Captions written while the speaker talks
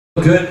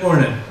Good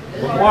morning.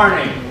 Good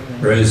morning.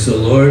 Praise the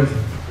Lord.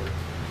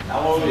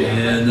 Hallelujah.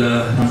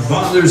 And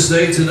Father's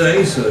Day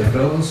today, so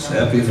fellas,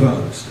 happy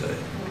Father's Day.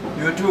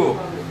 You too.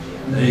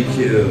 Thank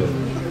you.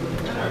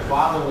 And our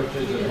Father which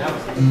is in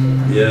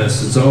heaven.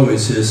 Yes, it's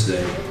always His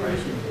day.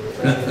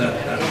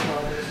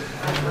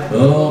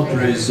 Oh,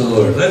 praise the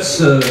Lord.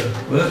 Let's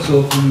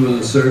open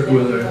with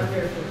our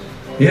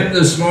hymn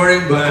this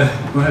morning. By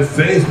my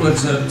faith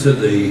looks up to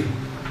Thee.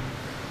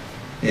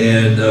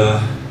 And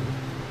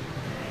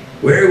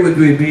where would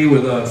we be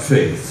without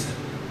faith?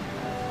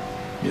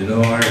 You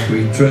know,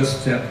 we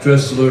trust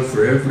the Lord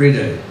for every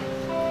day.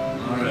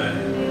 All right.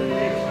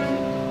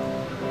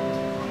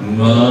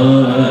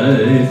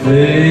 My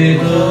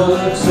faith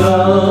looks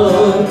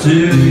up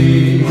to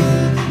Thee,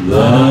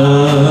 the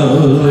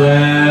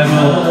Lamb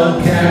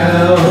of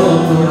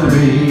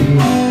Calvary,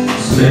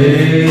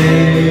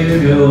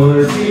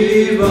 Savior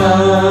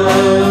divine.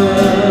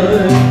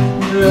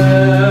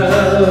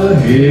 Now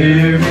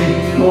hear me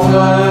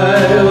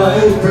while I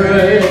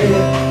pray.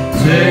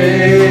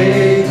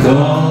 Take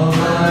all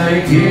my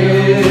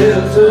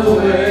guilt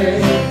away.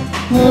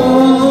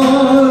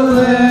 Oh,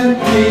 let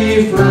me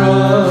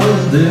from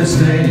this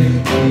day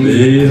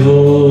be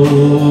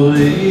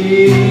wholly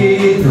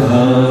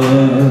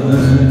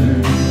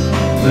thine.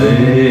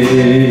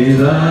 May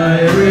Thy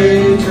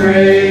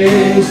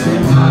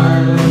retracing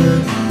heart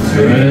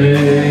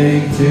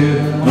strength to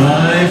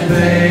my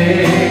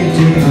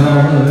fainting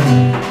heart,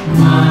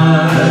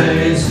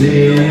 my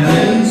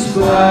sealing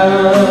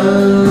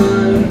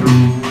blood,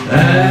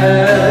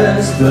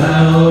 as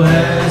Thou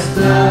hast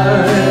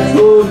died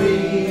for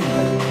me.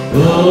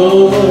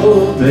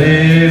 Oh,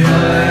 babe,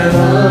 my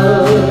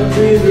love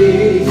to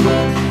Thee,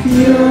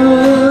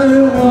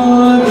 Your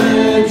warm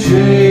and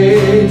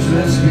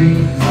changeless me,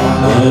 a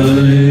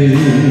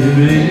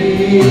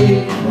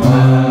living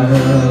wine.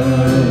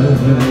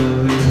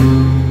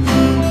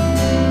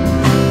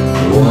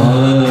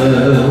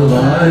 While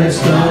life's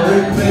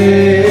dark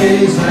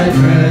maze I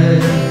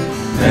tread,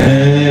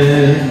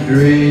 and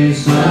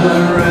griefs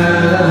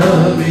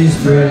around me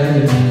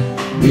spread,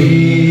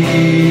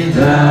 be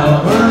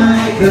Thou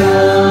my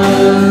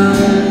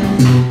guide.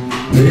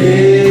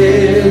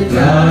 Bid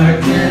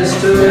darkness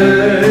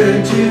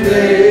turn to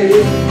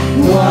day,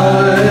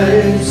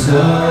 wipe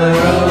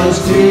sorrow's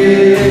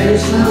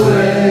tears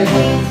away,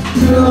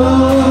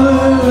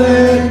 nor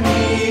let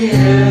me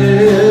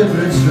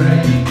ever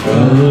stray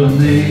from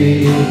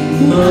Thee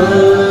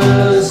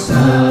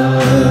aside.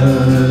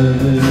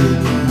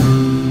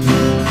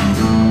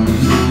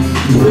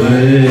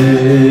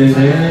 When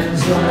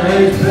ends my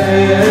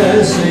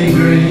passing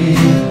grief,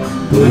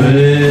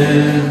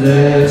 when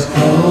there's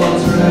cold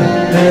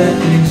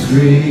threatening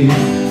stream,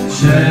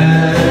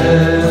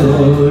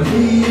 shall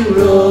He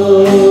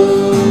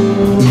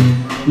roll,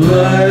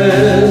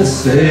 blessed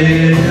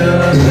Savior,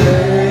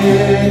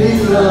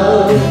 reigning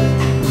love,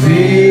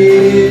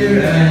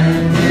 fear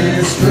and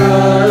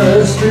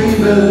mistrust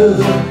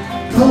remove.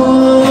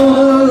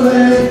 Oh,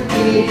 let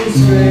His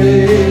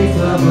faith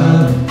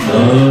above a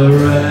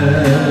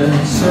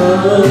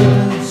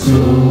ransomed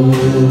soul.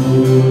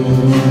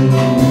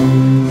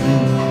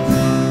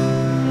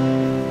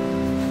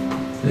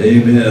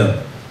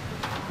 Amen.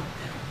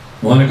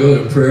 I want to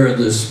go to prayer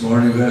this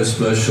morning. We have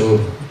special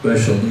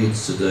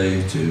needs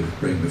today to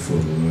bring before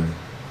the Lord.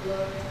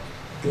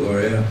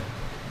 Gloria.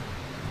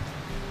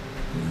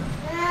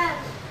 Yeah.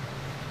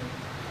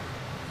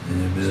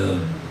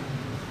 Amen.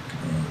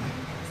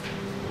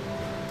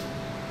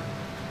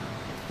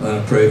 I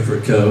want to pray for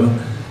Kevin.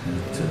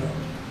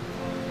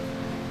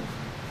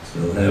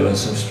 Still having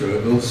some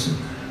struggles.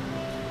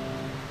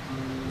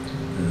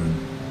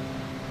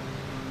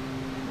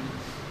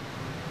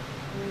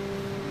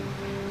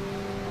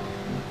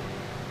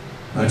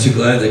 Aren't you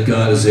glad that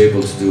God is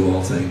able to do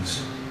all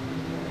things?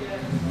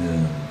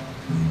 Amen.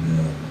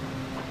 Amen.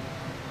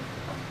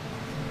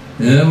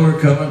 Yeah, we're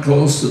coming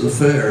close to the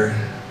fair.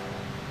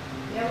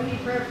 Yeah, we need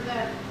prayer for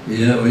that.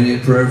 Yeah, we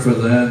need prayer for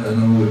that. I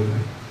know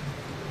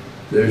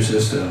there's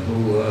just a whole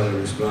lot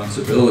of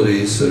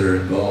responsibilities that are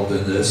involved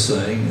in this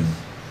thing. And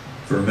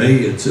for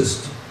me, it's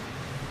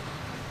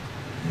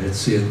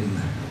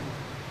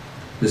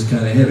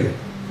kind of heavy.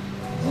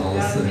 All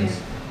the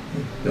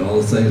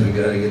things we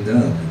got to get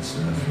done and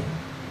stuff.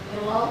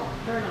 It'll all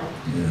turn out.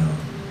 Yeah.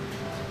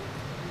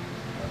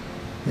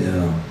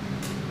 Yeah.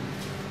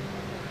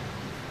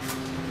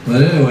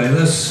 But anyway,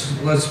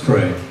 let's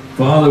pray.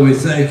 Father, we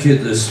thank You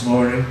this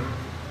morning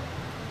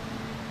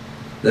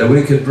that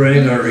we could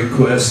bring our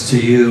requests to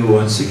You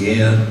once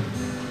again.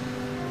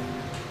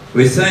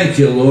 We thank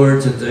You,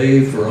 Lord,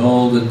 today for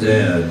all the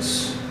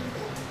dads.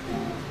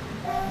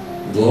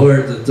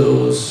 Lord, that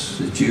those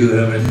that You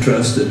have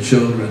entrusted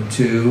children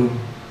to,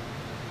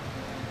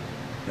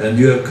 and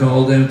You have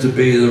called them to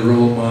be the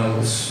role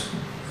models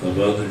of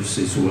others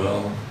as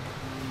well.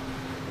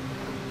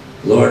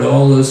 Lord,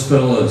 all those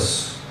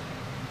fellas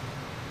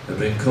have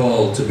been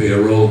called to be a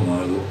role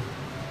model.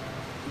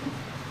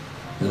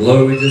 And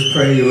Lord, we just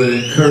pray You would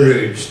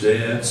encourage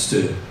dads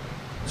to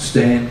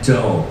stand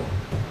tall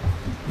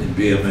and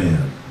be a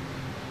man.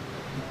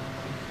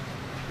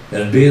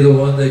 and be the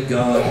one that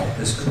God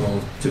has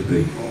called to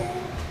be.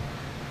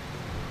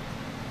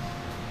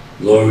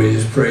 Lord, we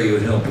just pray you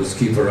would help us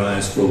keep our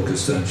eyes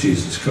focused on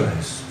Jesus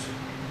Christ.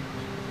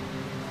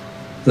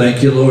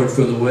 Thank you, Lord,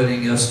 for the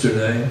wedding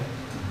yesterday.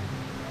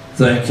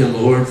 Thank you,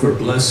 Lord, for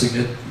blessing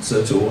it in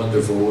such a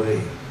wonderful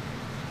way.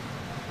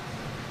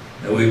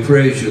 And we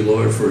praise you,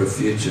 Lord, for a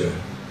future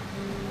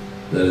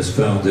that is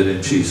founded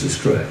in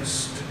Jesus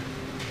Christ.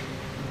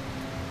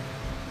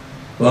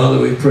 Father,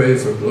 we pray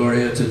for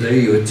Gloria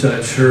today. You would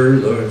touch her,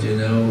 Lord, you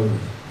know,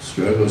 the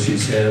struggle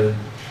she's having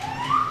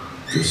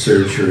for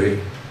surgery.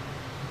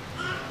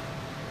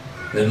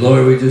 And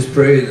Lord, we just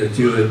pray that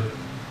you would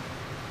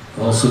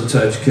also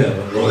touch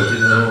Kevin. Lord, you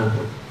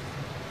know,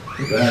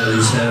 the battle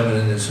he's having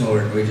in his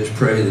heart. We just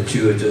pray that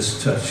you would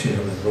just touch him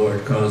and,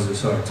 Lord, cause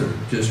his heart to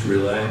just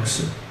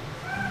relax.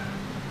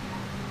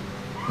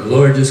 And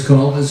Lord, just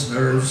calm his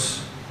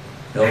nerves.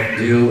 Help him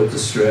deal with the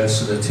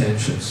stress and the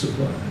tensions of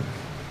life.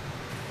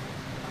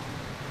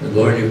 And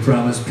Lord, you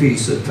promise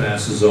peace that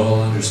passes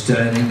all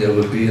understanding that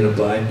would be and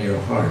abide in your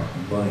heart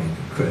and mind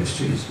in Christ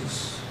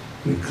Jesus.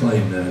 We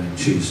claim that in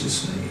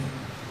Jesus' name.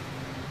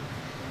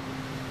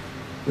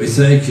 We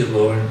thank you,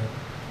 Lord.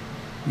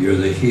 You're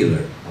the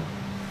healer.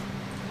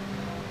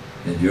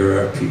 And you're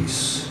our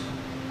peace.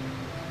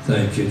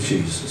 Thank you,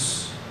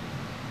 Jesus.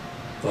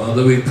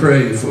 Father, we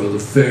pray for the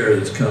fair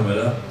that's coming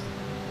up.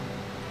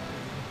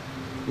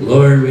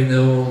 Lord, we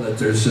know that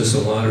there's just a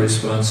lot of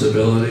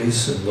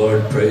responsibilities, and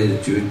Lord, pray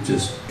that you would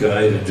just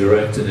guide and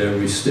direct in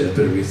every step,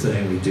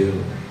 everything we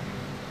do.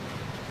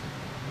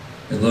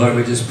 And Lord,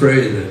 we just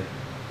pray that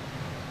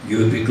you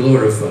would be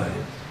glorified.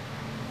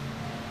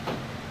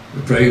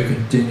 We pray you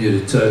continue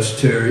to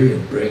touch Terry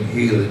and bring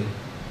healing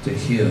to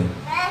him.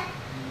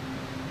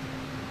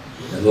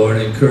 And Lord,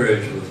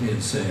 encourage with he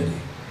and Sandy.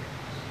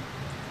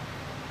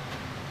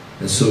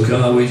 And so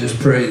God, we just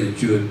pray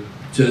that you would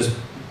just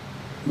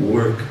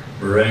work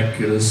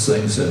miraculous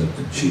things out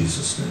in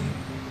Jesus' name.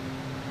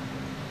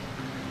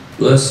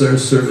 Bless our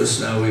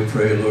service now, we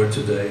pray, Lord,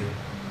 today.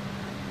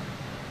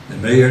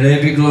 And may your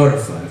name be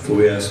glorified, for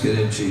we ask it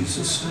in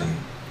Jesus' name.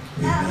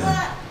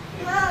 Amen.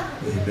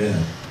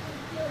 Amen.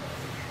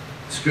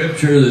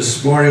 Scripture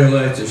this morning I'd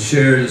like to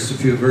share just a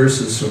few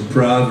verses from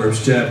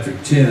Proverbs chapter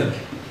 10. It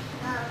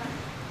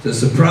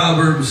says, the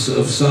Proverbs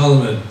of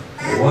Solomon,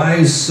 a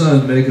wise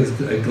son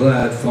maketh a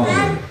glad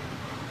father,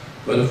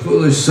 but a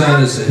foolish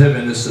son is the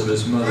heaviness of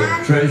his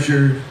mother.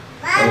 Treasure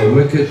of a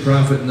wicked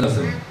profit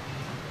nothing,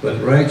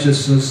 but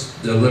righteousness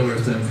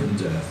delivereth them from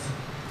death.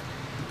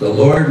 The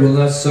Lord will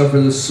not suffer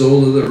the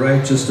soul of the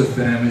righteous to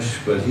famish,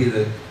 but he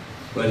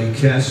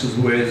casteth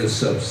away the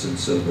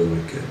substance of the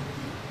wicked.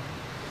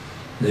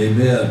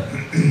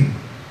 Amen.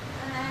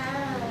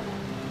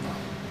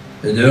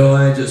 And you know,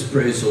 I just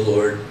praise the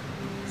Lord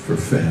for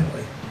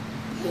family.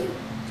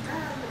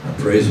 I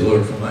praise the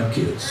Lord for my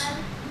kids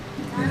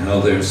and how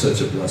they're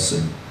such a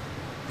blessing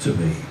to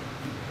me.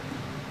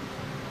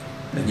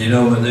 And you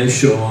know, when they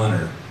show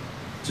honor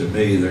to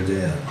me, their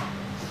dad,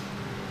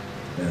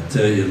 I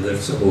tell you, it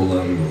lifts a whole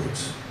lot of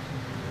words.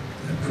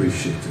 I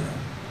appreciate that.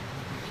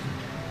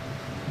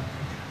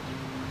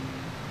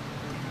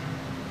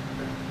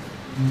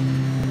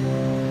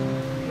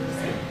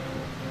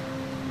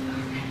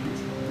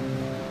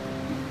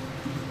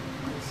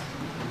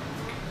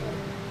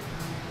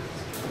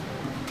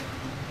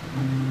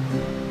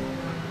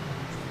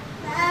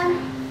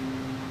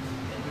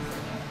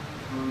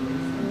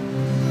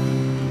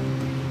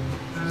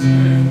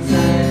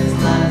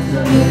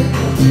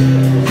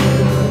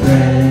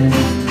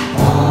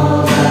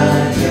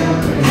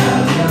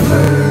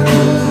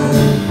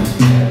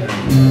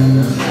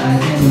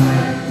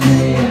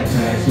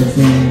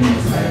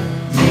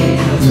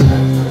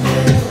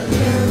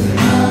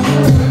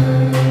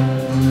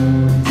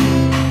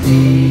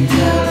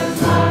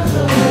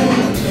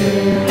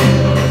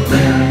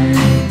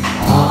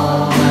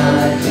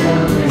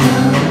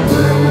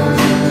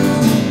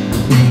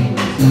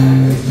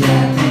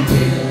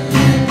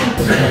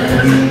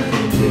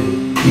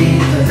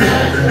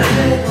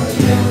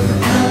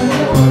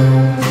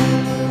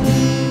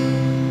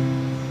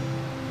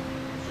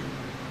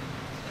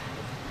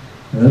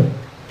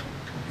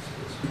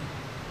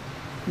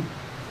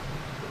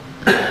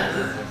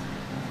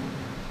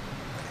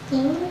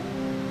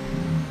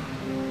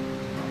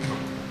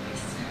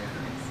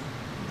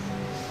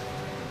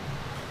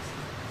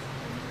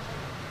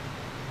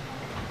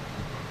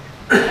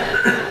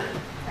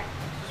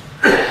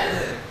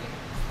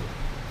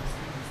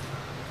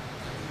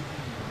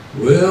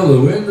 Well,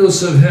 the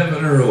windows of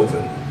heaven are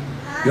open.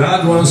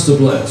 God wants to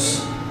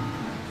bless.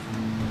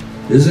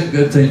 Isn't it a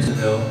good thing to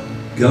know?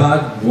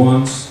 God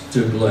wants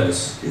to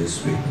bless his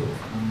people.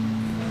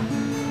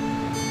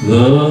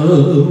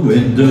 The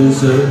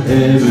windows of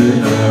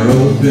heaven are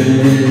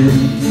open.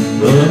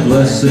 The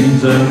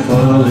blessings are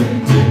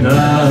falling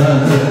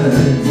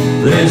tonight.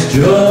 There's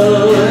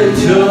joy,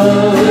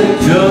 joy,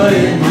 joy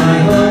in my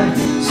heart,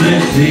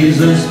 since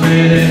Jesus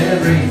made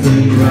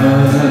everything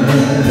right.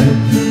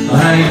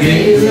 I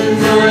gave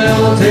him my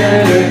old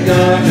tattered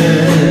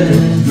garment.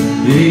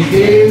 He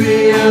gave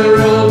me a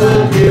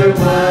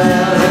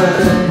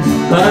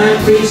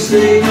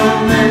sing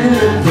on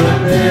heaven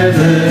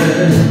forever,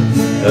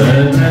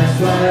 and that's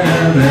why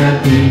I'm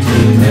happy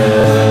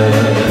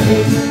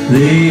tonight.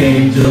 The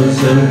angels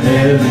of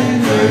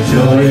heaven are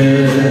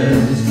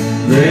joyous,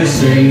 they're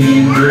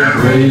singing the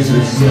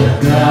praises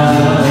of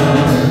God.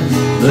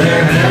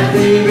 They're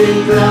happy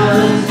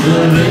because the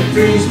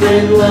victory's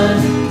been won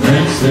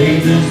and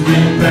Satan's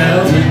been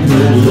bound in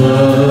the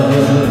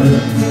blood.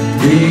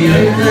 The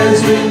earth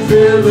has been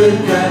filled with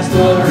God's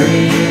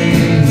glory.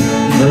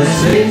 The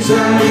saints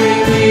are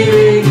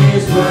believing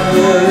His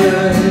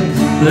word.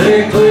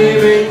 They're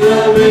claiming the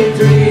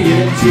victory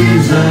in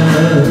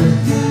Jesus.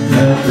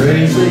 Now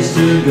praises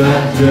to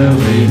God shall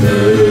be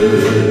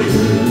heard.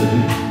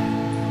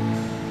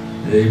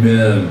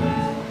 Amen.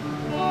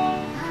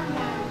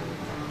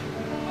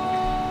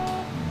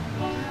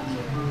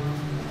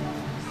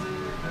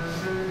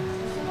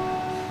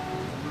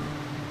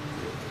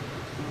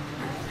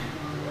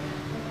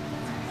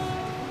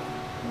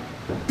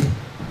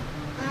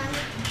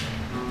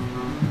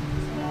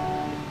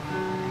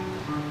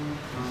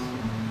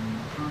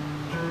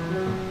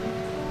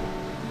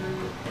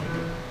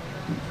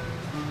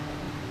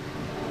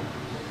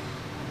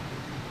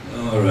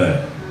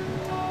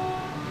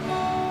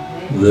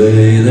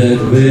 They that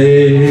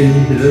wait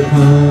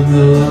upon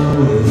the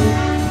Lord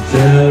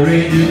shall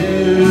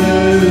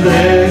renew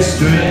their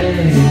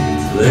strength.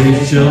 They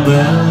shall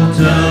mount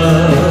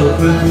up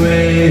with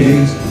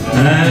wings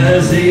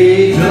as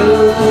eagles.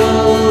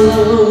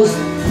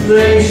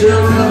 They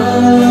shall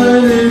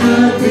run and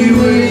not be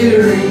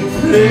weary.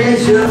 They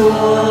shall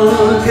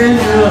walk and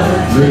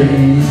not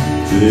faint.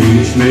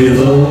 Teach me,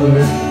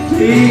 Lord,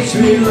 to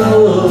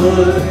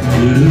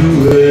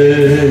wait.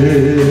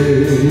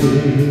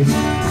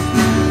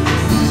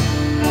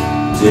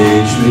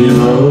 Teach me,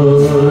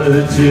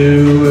 Lord, to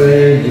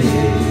wait.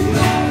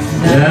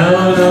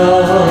 Down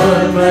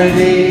on my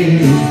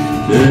knees,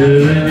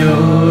 till in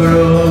your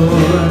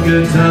own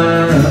good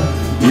time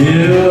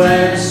you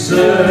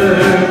answer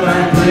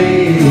my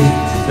plea.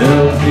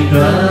 Help me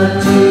not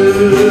to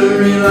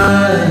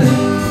rely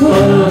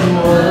on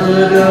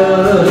what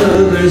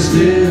others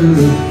do,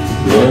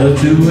 but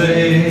to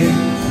wait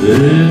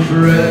in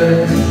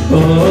prayer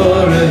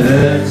for an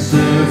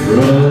answer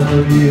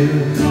from you.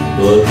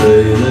 But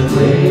they that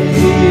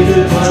wait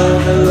upon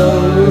the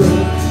Lord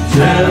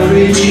shall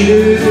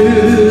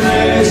renew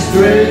their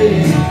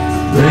strength.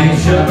 They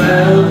shall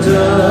mount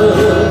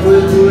up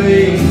with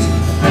wings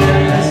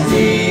as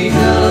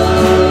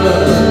eagles.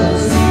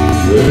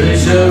 They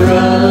shall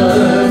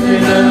run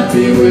and not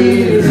be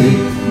weary.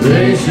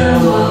 They shall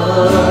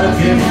walk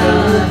and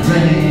not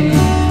faint.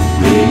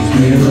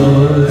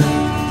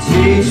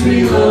 Teach me,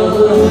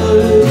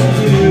 Lord,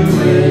 to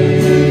wait.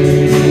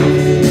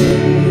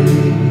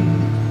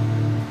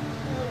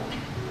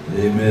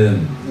 Amen.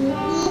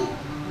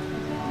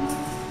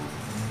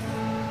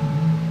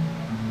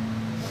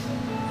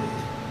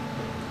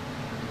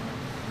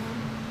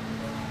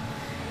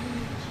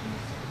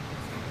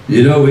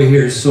 You know, we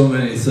hear so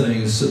many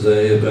things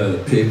today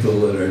about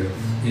people that are,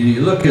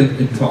 you look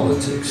in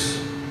politics,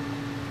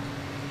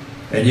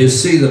 and you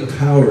see the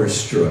power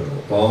struggle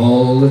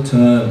all the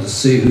time to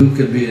see who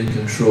can be in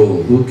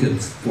control, who can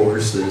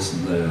force this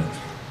and that.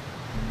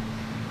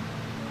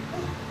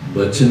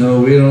 But you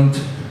know, we don't,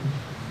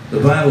 the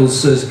Bible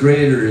says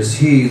greater is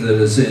He that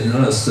is in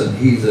us than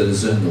he that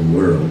is in the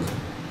world.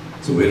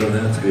 So we don't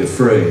have to be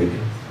afraid.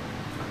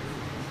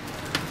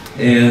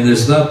 And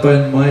it's not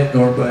by might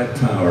nor by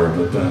power,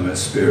 but by my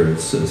Spirit,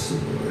 says the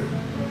Lord.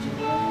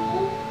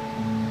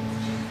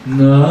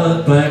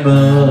 Not by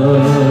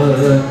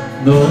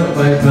might nor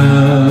by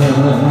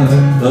power,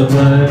 but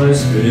by my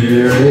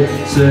Spirit,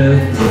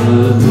 saith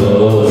the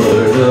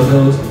Lord of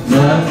hosts.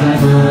 Not by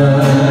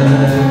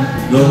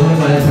might nor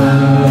by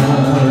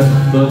power,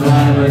 but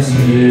by my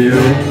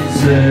Spirit,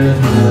 saith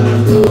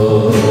the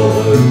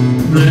Lord.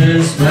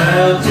 This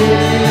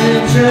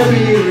mountain shall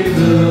be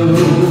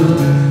removed.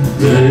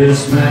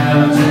 This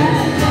mountain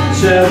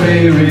shall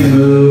be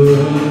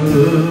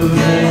removed.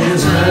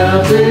 This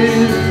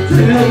mountain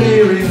shall be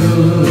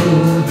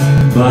removed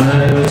by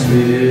my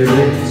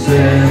Spirit,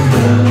 saith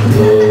the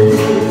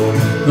Lord.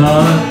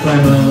 Not by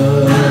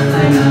might,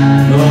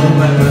 nor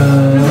by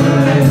power,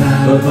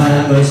 but by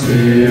my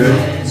Spirit,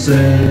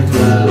 saith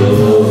the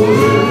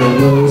Lord of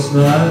hosts.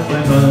 Not by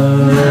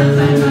might,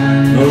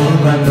 nor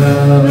by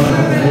power,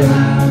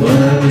 but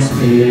by my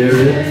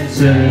Spirit,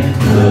 saith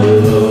the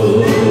Lord.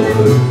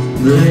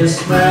 This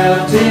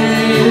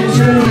mountain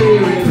shall be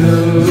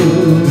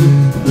removed.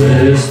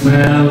 This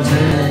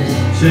mountain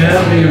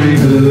shall be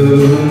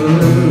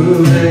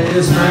removed.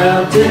 This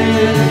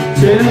mountain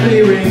shall be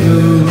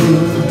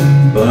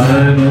removed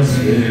by my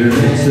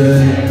Spirit,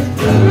 saith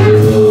the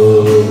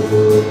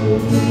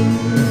Lord.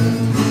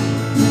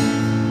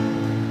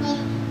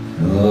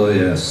 Oh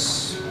yes.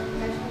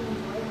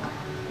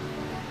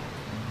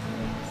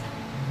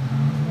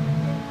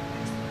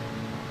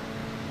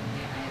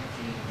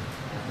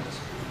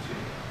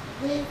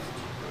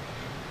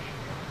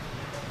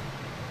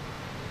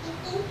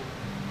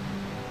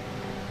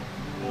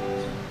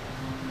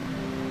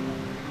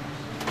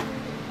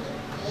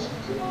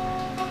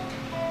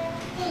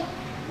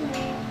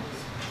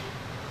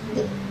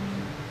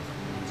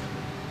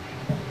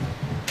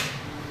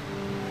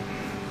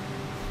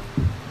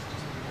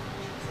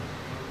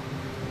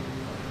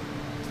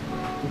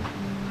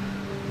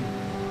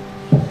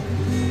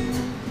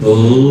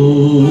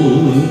 Oh,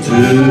 to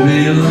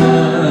be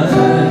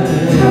like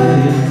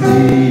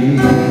thee.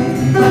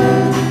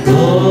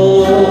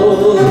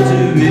 Oh, to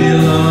be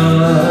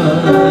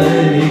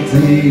like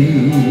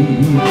thee.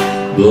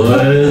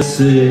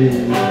 Blessed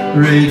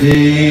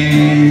Redeemer,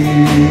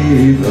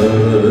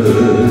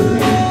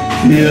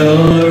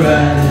 pure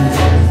as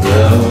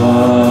thou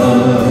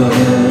art.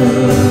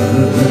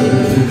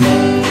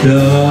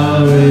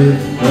 Come in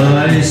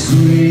thy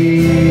sweetness,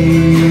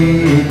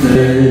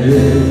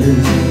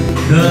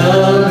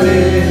 come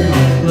in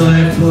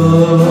thy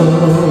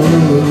fullness,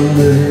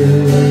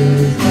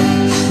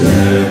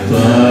 step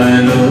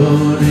thine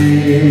own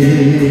image,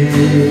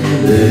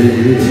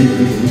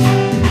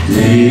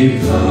 deep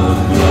from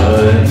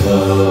thy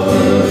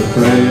love.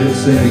 Pray and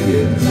sing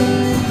again.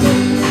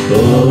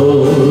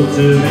 Oh,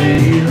 to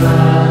be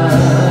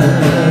like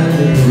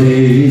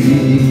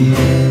thee.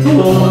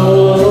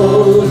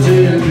 Oh, to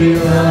be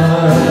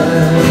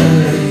like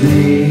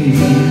thee.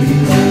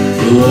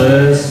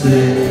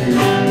 Blessed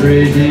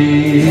Redeemer,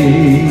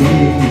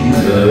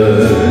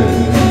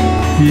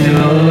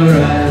 pure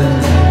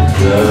as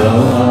thou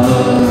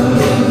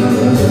art.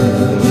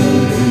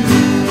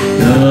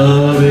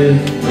 Come in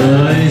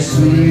thy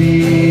sweetness,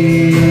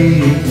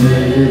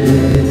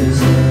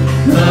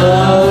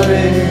 come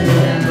in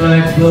thy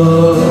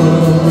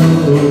fullness,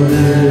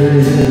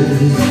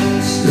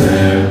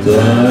 stamp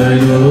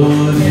thine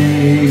own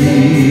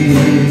image,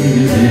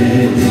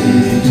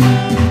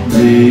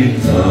 deep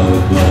of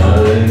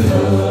my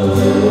heart.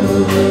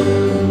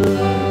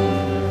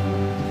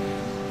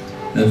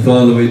 And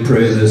Father, we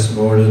pray this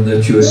morning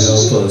that you would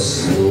help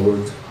us,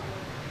 Lord,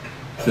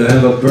 to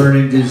have a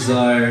burning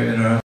desire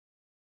in our hearts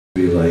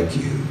to be like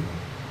you.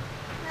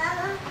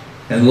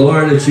 And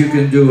Lord, that you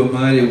can do a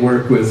mighty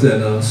work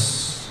within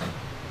us.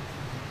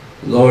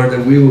 Lord,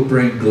 that we will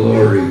bring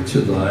glory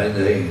to thy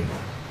name.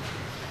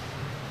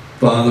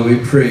 Father, we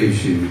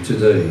praise you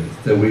today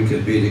that we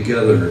can be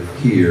together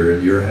here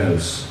in your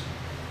house.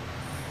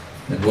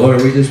 And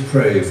Lord, we just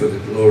pray for the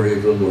glory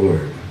of the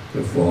Lord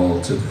to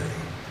fall today.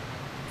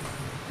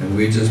 And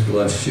we just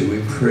bless you.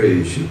 We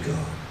praise you,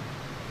 God.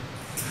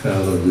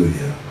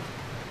 Hallelujah.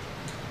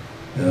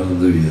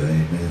 Hallelujah.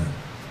 Amen.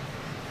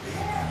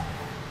 Amen.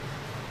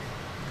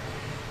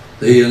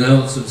 The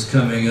announcements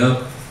coming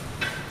up.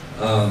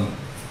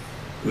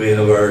 We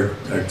have our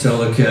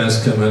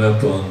telecast coming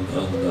up on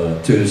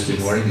Tuesday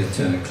morning at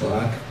 10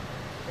 o'clock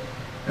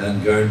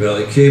on Garden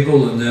Valley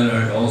Cable, and then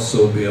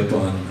also be up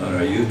on our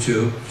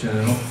YouTube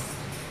channel.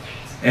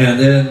 And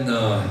then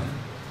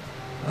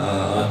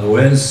on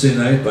Wednesday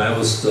night,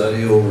 Bible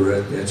study over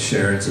at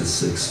Sharon's at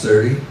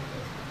 6:30.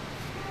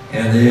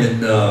 And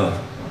then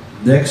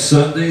next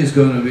Sunday is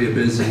going to be a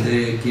busy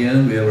day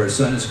again. We have our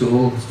Sunday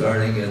school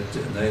starting at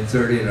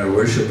 9:30 and our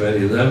worship at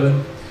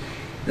 11.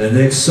 And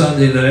next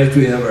Sunday night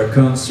we have our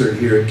concert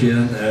here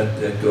again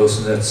at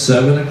Goshen at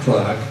 7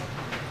 o'clock.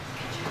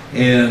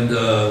 And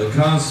the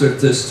concert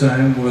this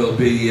time will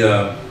be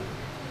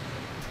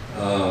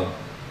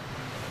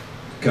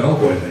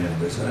Cowboy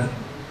Band, isn't it?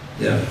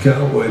 Yeah,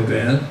 Cowboy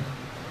Band.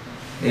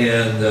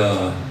 And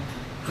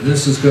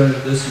this is going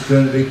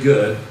to be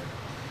good.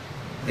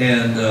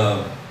 And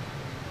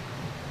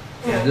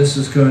this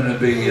is going to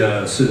be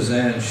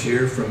Suzanne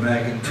Shear from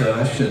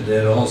McIntosh, and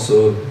then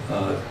also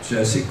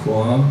Jesse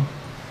Quam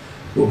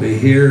will be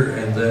here,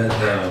 and then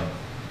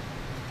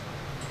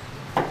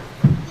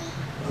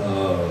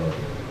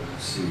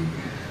let's see,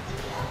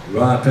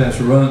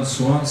 Pastor Ron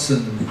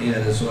Swanson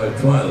and his wife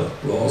Twyla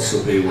will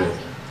also be with,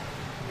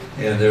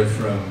 and they're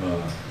from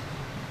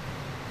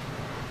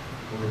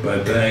over by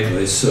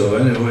Bagley. So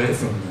anyway,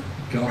 from the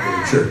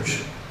Calvary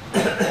Church.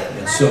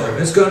 And so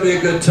it's going to be a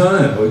good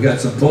time. We've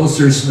got some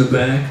posters in the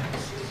back,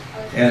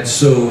 and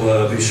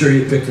so be sure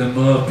you pick them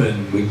up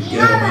and we can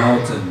get them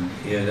out and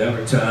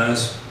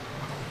advertise.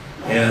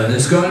 And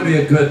it's going to be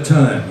a good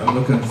time. I'm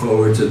looking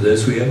forward to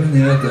this. We haven't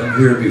had them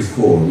here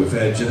before. We've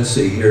had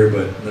Jesse here,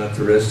 but not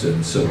the rest of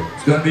them. So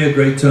it's going to be a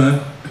great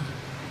time.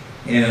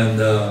 And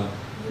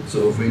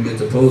so if we can get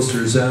the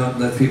posters out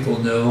and let people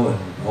know,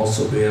 and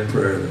also be in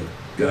prayer that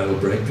God will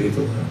bring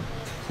people out.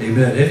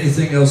 Amen.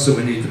 Anything else that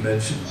we need to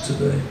mention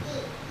today?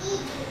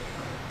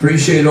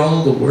 Appreciate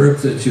all the work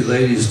that you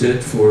ladies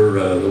did for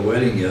the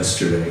wedding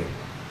yesterday.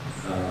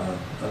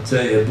 I'll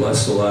tell you, it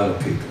blessed a lot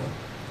of people.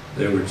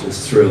 They were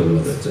just thrilled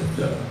with it,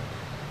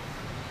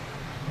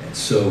 and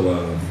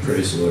so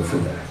praise the Lord for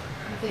that.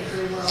 I think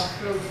we were all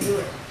thrilled to do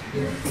it.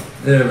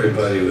 Yeah.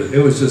 Everybody was.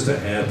 It was just a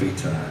happy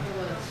time. It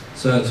was.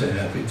 Such a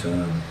happy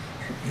time.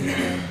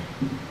 Yeah.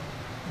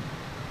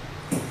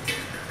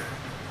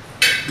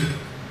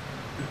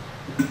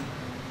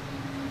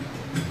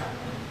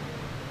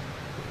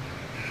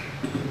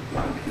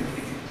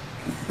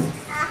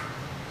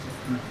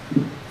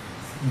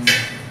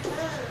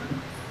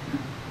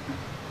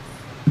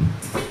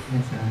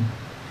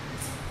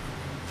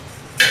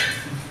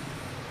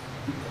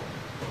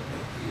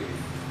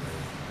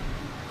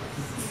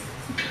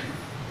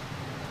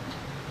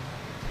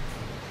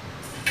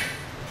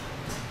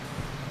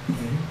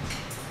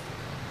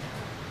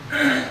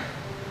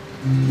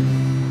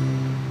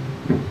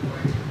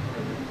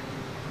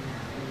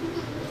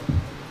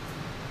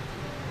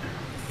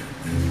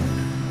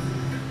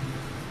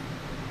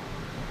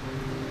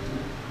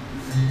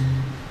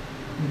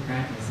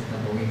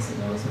 makes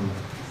it awesome.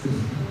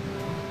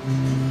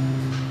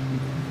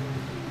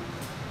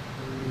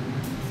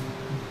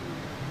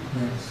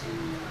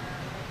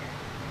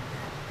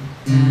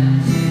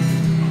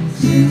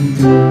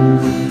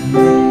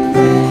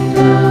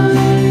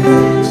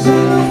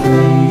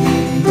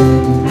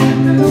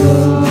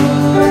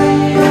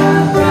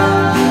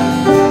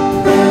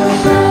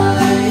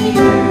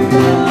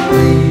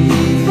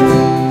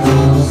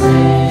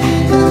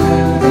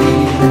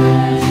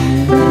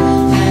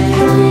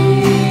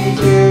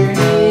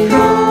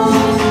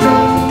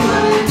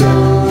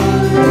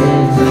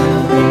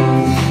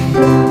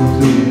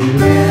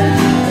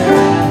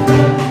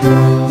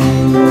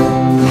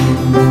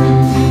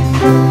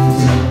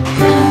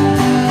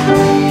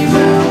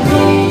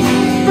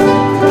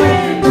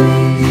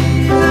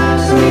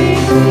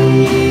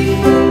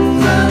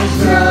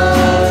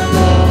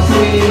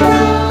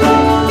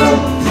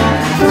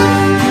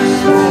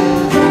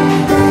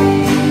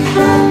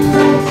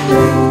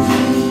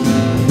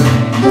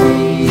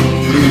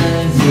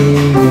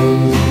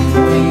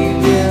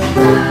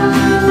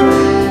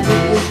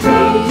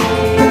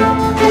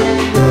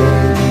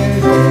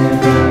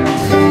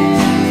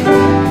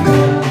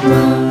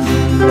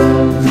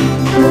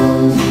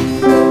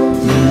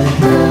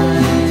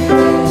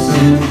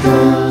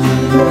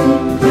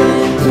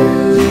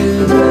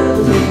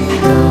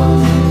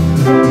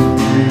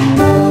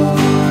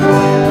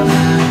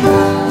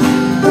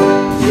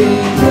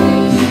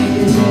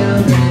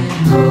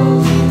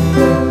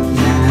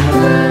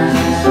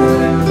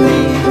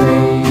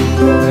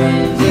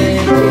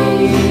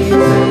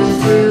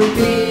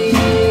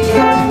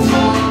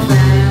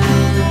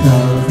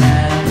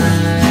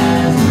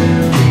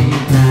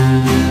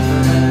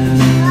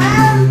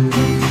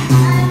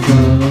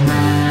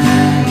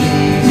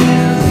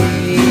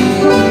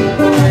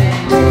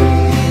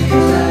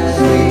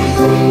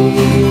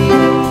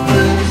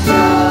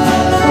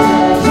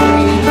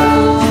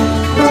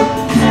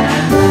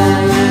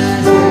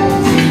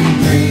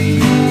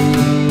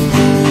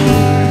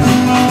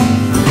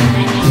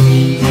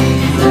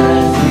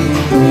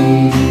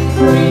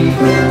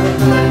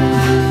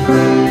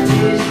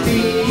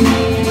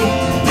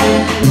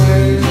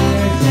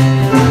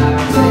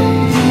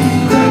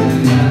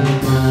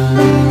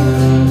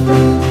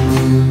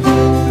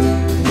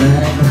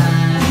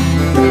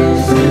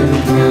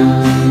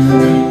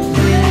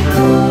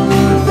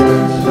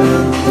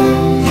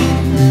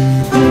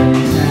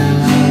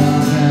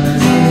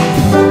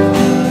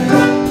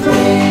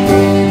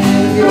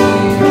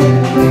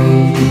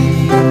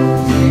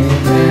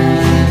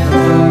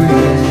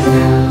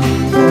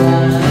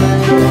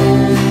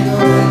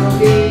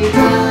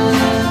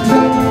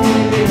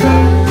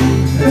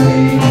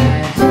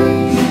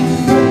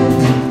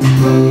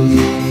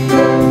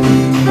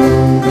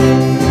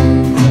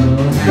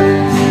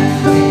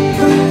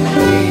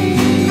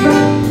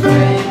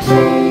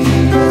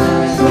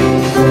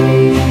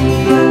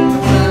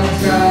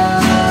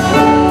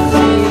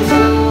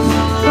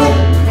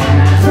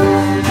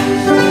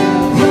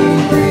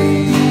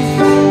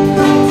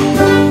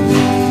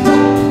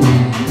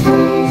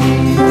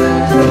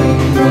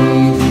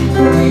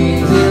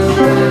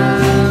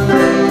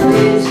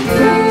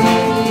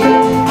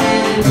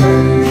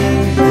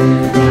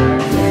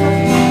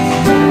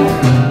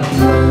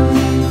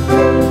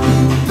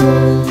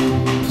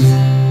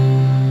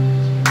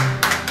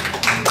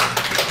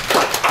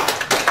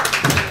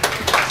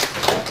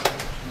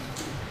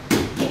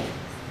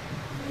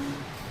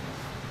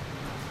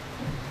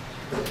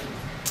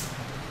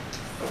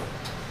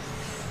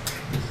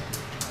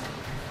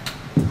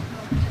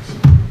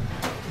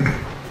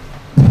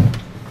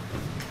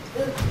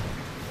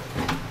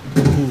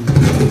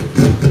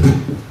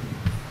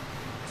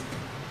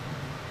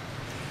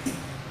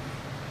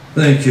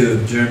 Thank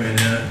you, Jeremy and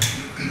Anna.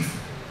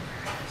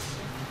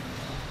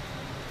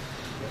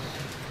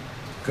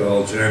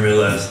 Called Jeremy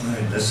last night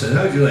and I said,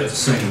 how'd you like to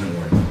sing in the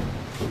morning?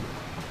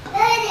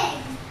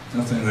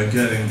 Nothing like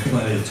getting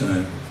plenty of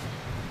time.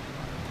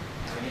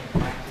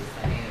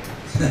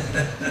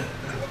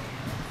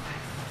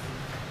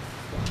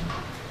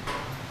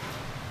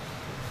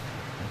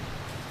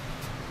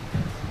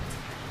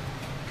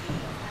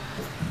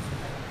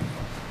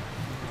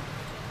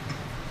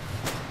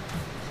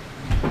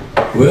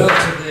 Well,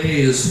 today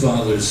is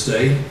Father's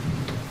Day,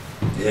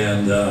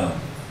 and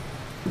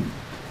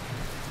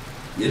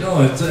you know,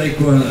 I think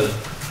one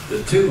of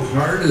the two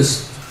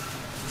hardest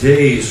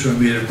days for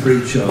me to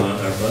preach on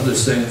are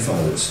Mother's Day and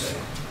Father's Day.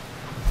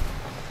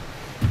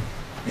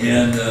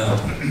 And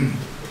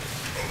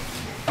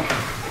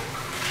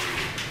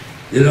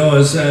you know,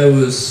 as I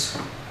was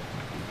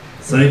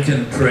thinking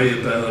and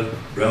praying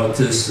about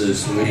this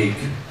week,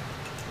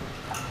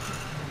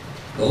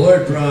 the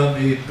Lord brought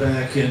me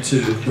back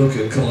into the book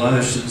of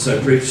Colossians. I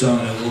preached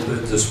on it a little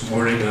bit this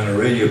morning on a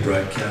radio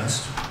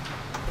broadcast.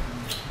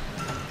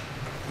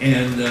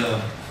 And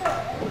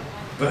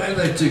but I'd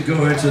like to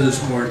go into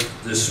this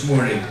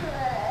morning.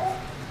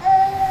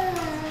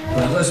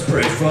 But let's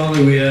pray.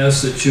 Father, we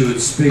ask that you would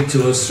speak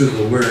to us through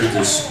the word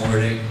this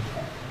morning.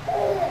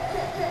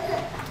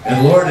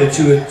 And Lord, that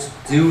you would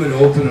you would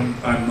open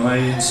our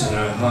minds and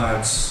our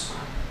hearts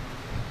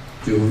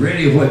to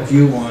really what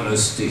you want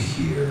us to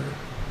hear.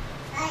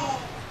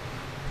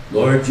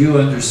 Lord, you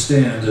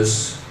understand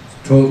us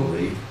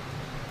totally.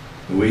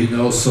 We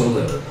know so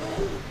little.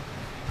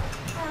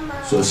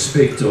 So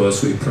speak to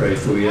us, we pray,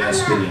 for we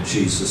ask it in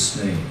Jesus'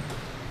 name.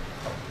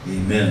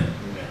 Amen.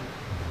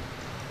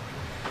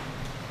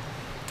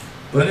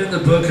 But in the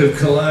book of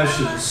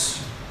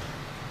Colossians,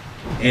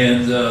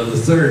 and the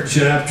 3rd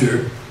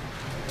chapter,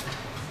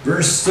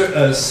 verse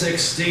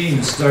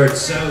 16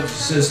 starts out, it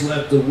says,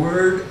 "Let the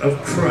word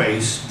of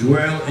Christ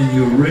dwell in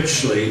you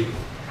richly,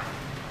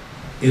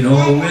 in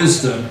all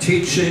wisdom,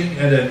 teaching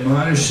and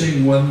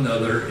admonishing one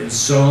another in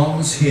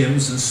psalms,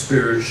 hymns, and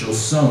spiritual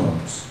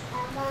songs,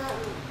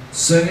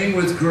 singing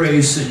with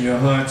grace in your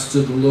hearts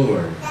to the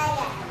Lord.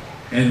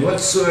 And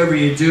whatsoever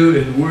you do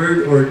in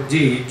word or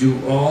deed, do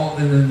all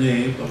in the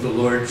name of the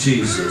Lord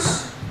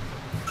Jesus,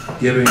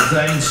 giving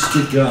thanks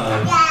to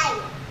God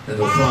and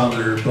the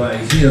Father by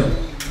Him."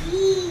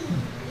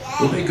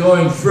 We'll be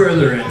going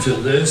further into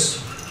this,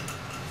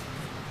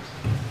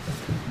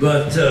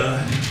 but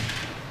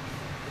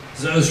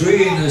as I was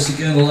reading this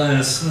again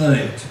last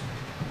night,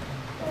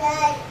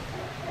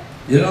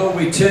 you know,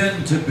 we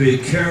tend to be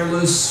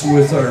careless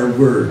with our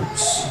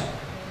words.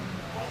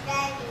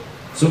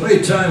 So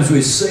many times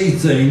we say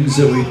things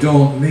that we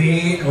don't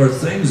mean, or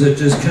things that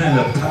just kind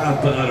of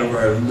pop out of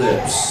our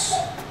lips.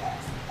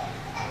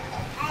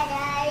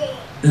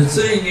 The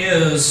thing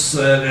is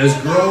that as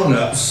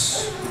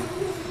grown-ups,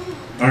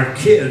 our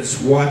kids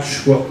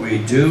watch what we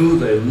do,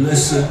 they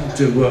listen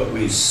to what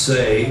we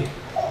say,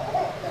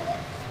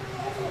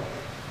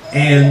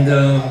 and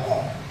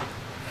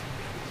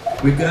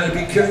we've got to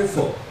be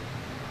careful.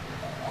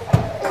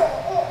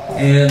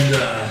 And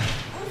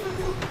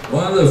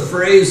one of the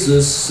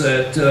phrases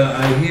that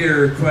I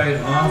hear quite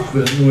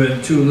often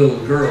when two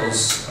little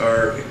girls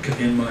are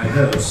in my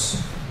house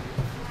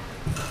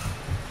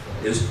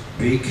is,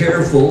 "Be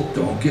careful,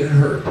 don't get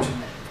hurt."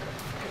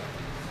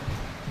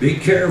 Be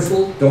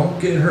careful, don't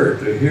get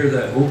hurt. I hear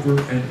that over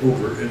and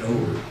over and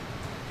over.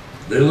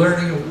 They're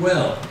learning it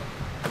well.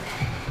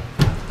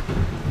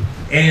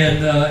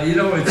 And, you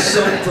know, it's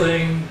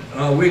something,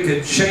 we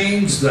could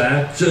change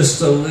that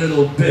just a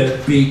little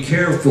bit. Be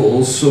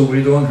careful so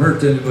we don't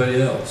hurt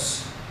anybody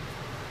else.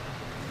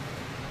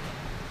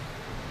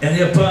 And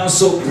the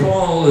Apostle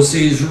Paul, as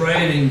he's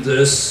writing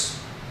this,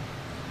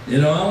 you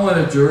know, I want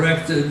to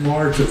direct it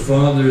more to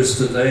fathers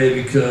today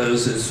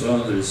because it's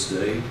Father's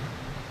Day.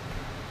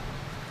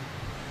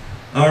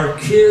 Our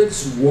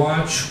kids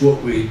watch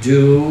what we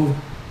do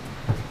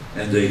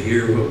and they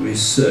hear what we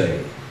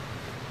say.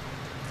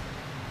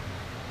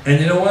 And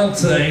you know, one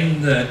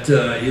thing that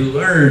you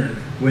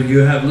learn when you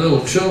have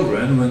little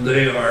children, when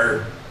they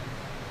are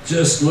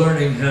just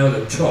learning how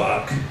to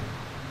talk,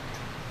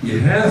 you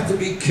have to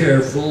be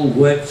careful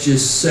what you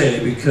say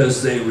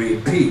because they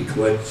repeat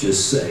what you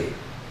say.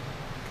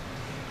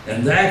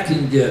 And that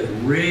can get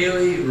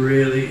really,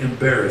 really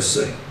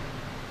embarrassing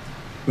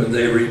when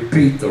they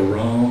repeat the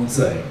wrong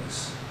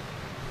things.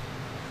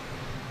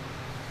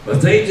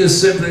 But they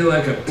just simply,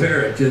 like a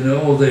parrot, you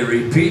know, they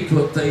repeat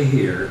what they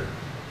hear.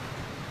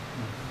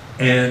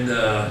 And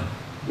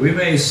we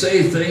may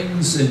say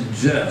things in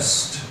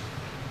jest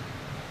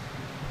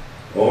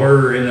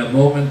or in a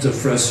moment of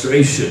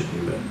frustration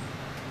even.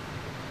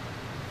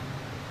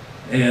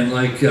 And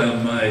like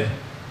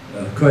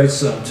quite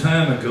some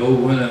time ago,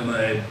 one of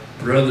my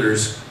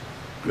brother's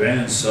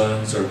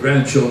grandsons or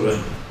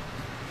grandchildren,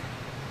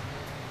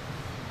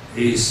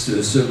 he's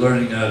still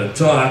learning how to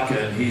talk,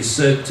 and he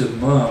said to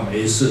Mom,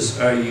 he says,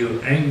 "Are you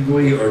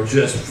angry or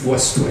just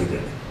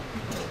frustrated?"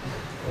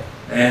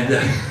 And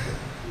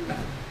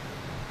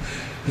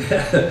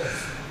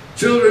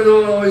children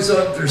don't always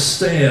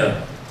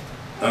understand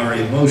our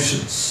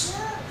emotions.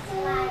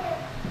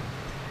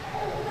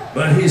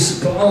 But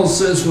Paul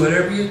says,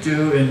 whatever you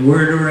do in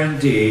word or in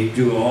deed,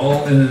 do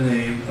all in the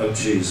name of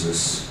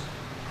Jesus,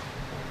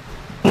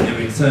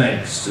 giving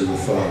thanks to the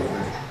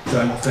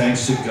Father,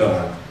 thanks to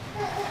God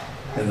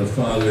and the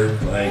Father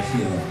by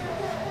Him.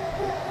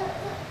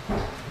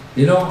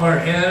 You know, our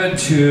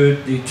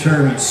attitude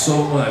determines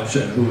so much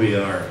on who we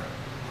are.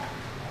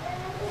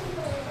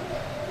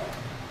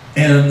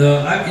 And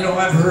you know,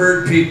 I've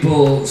heard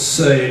people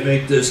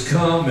make this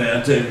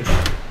comment, and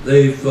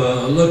they've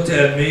looked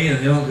at me,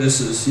 and you know,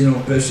 this is, you know,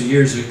 especially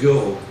years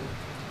ago.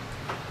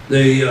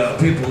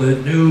 People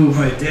that knew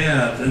my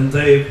dad, and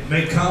they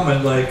make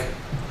comment like,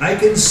 "I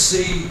can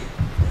see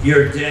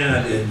your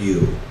dad in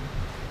you."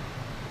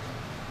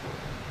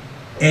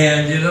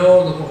 And you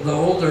know, the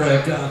older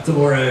I got, the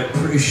more I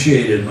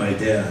appreciated my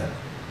dad.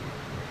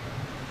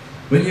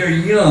 When you're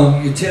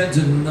young, you tend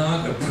to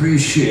not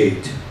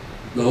appreciate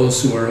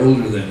those who are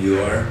older than you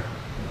are.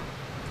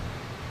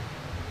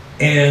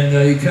 And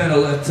you kind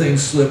of let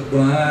things slip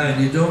by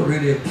and you don't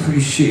really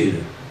appreciate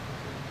it.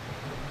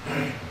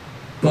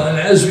 But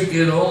as we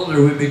get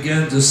older, we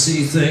begin to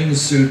see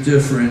things through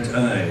different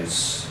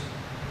eyes.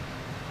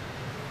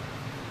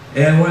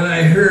 And when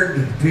I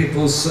heard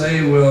people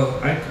say, well,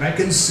 I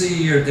can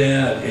see your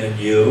dad in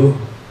you,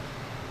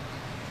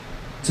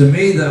 to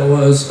me that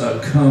was a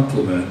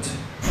compliment.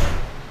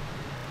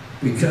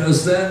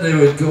 Because then they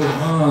would go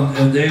on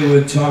and they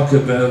would talk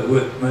about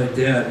what my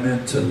dad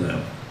meant to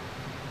them.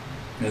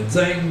 And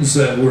things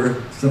that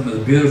were some of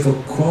the beautiful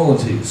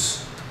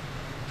qualities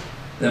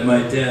that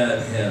my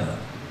dad had.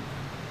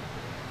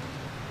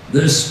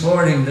 This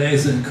morning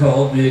Nathan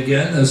called me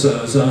again as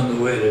I was on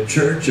the way to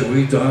church, and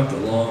we talked a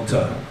long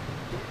time.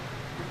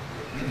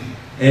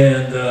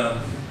 And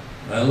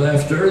I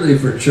left early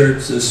for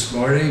church this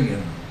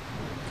morning,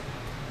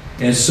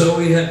 and so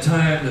we had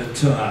time to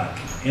talk.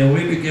 And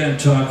we began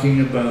talking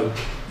about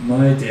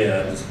my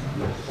dad,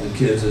 the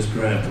kids'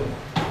 grandpa.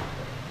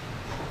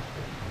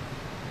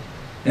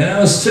 And I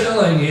was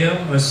telling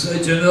him, I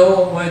said, you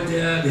know, my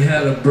dad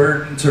had a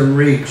burden to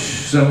reach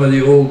some of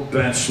the old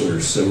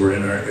bachelors that were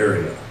in our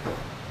area.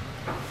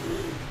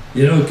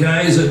 You know,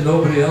 guys that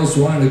nobody else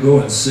wanted to go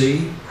and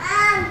see.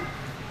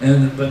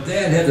 But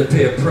Dad had to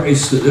pay a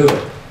price to do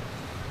it.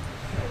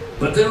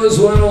 But there was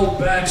one old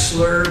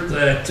bachelor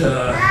that,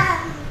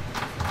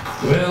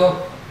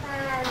 well,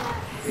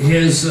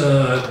 his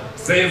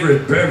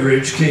favorite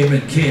beverage came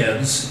in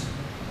cans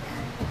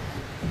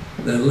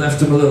that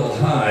left him a little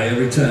high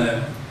every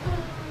time.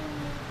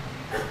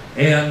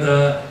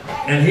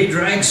 And he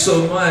drank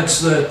so much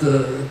that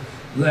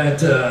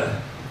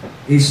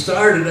he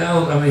started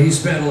out, I mean, he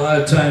spent a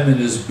lot of time in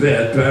his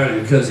bed,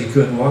 partly because he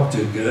couldn't walk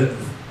too good.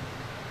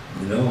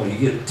 You know, when you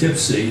get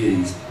tipsy,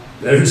 you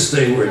better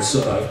stay where it's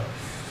soft.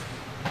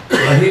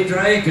 But he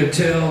drank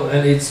until,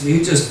 and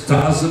he just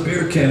tossed the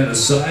beer can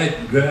aside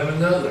and grabbed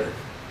another.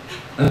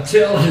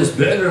 Until his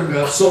bedroom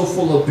got so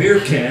full of beer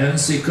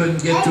cans, he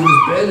couldn't get to his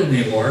bed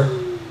anymore.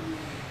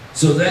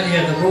 So then he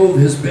had to move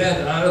his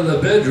bed out of the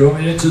bedroom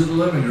and into the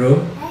living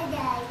room.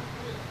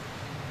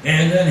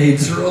 And then he'd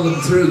throw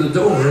them through the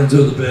door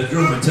into the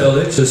bedroom until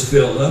it just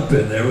filled up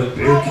in there with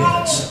beer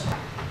cans.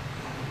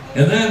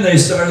 And then they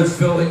started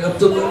filling up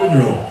the living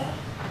room.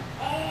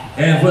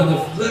 And when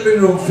the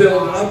living room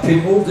filled up, he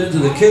moved into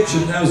the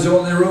kitchen. That was the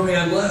only room he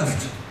had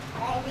left.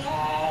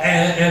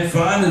 And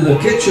finally the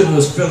kitchen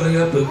was filling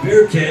up with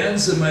beer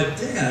cans, and my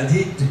dad,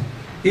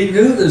 he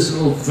knew this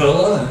old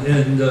fella,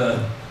 and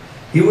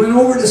he went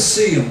over to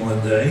see him one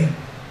day.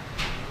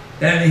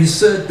 And he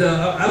said,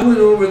 I went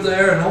over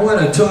there and I want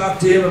to talk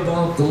to him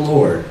about the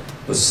Lord.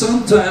 But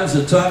sometimes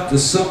to talk to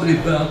somebody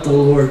about the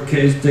Lord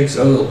takes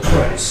a little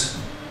price.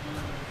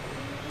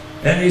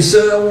 And he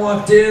said, I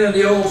walked in and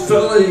the old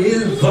fella, he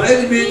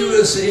invited me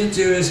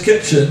into his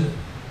kitchen.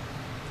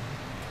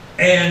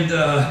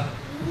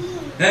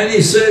 And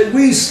he said,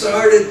 we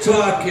started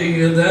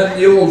talking, and then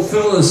the old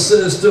fella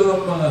says to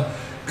him,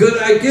 could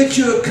I get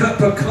you a cup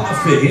of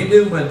coffee? He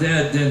knew my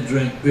dad didn't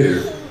drink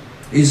beer.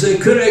 He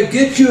said, could I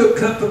get you a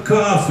cup of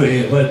coffee?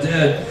 And my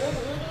dad,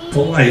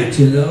 polite,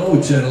 you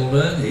know,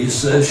 gentleman, he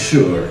says,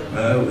 sure,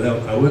 I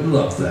would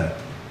love that.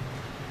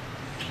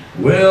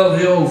 Well,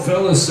 the old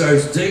fella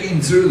starts digging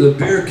through the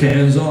beer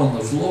cans on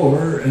the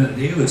floor, and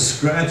he was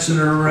scratching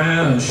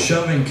around and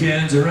shoving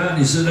cans around.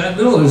 He said, I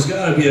know there's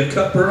got to be a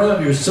cup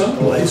around here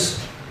someplace.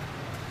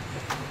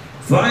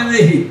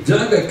 Finally, he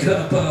dug a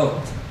cup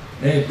out,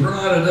 and he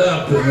brought it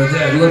up, and my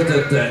dad looked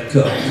at that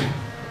cup.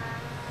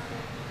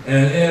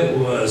 And it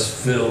was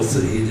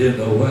filthy. He didn't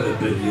know what it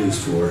had been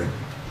used for.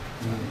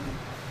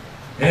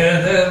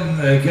 And then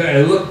the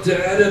guy looked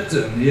at it,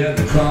 and he had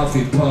the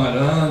coffee pot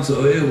on,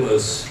 so it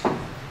was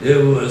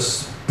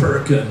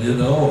perking, you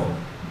know.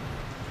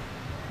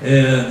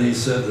 And he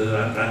said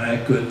that I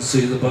couldn't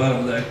see the bottom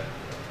of that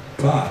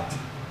pot.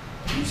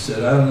 He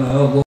said, I don't know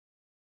how long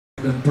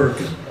it's been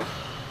perking.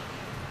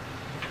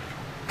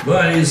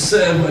 But he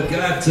said what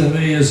got to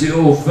me is the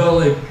old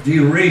fella, he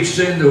reached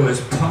into his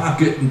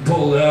pocket and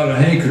pulled out a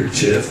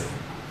handkerchief.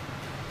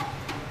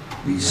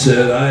 He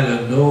said, I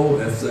don't know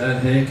if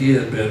that hanky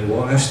had been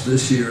washed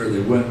this year or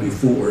the one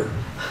before.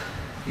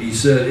 He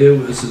said it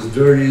was as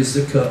dirty as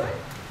the cup.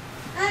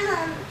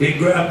 He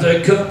grabbed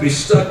that cup, he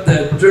stuck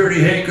that dirty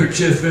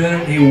handkerchief in it,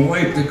 and he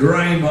wiped the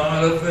grime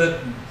out of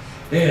it,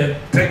 and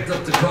picked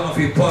up the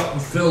coffee pot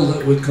and filled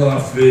it with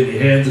coffee, and he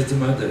handed it to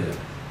my dad.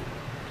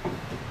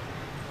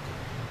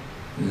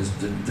 His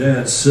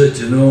dad said,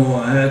 you know,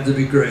 I had to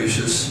be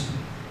gracious.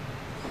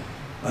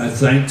 I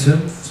thanked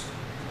him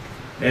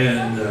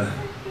and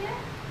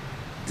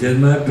did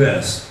my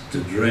best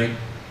to drink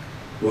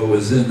what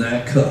was in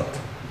that cup.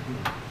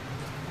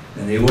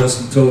 And he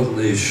wasn't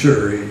totally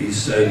sure. He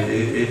said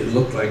it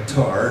looked like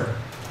tar,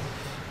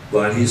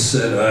 but he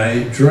said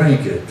I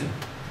drank it.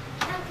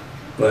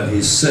 But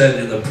he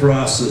said in the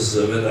process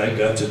of it, I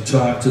got to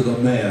talk to the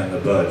man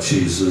about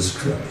Jesus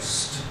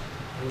Christ.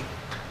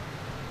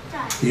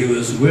 He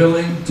was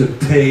willing to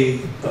pay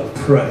a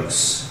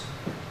price.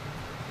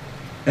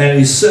 And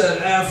he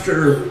said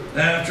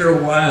after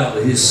a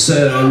while, he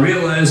said, I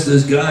realized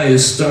this guy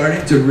is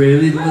starting to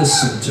really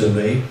listen to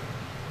me.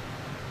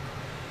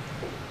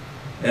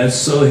 And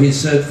so he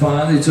said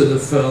finally to the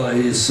fella,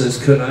 he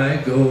says, could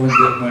I go and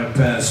get my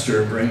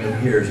pastor and bring him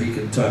here? He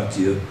can talk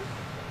to you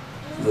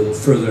a little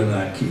further than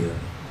Ikea.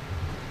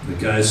 The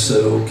guy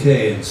said,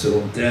 okay. And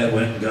so Dad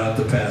went and got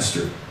the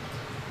pastor,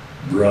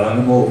 brought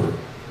him over.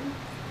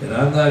 And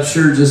I'm not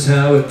sure just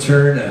how it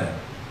turned out.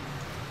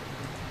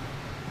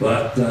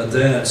 But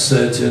Dad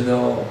said, you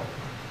know,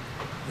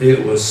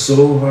 it was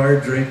so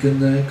hard drinking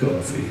that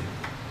coffee.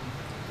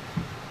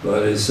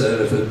 But he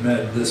said if it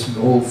meant this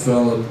old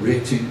fellow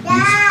meeting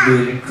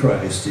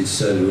Christ, he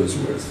said it was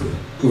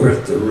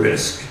worth the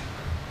risk.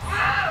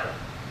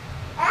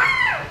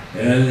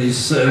 And he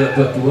said,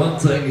 but one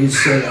thing he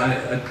said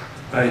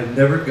I'd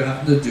never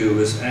gotten to do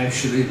is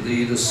actually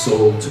lead a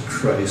soul to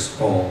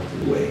Christ all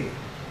the way.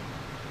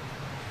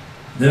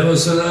 There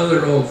was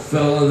another old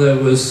fellow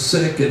that was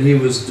sick and he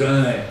was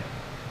dying.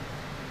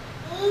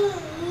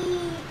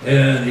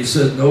 And he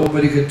said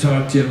nobody could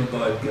talk to him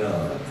about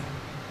God.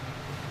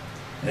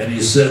 And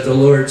he said, the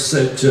Lord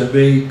said to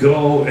me,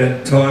 go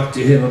and talk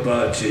to him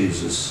about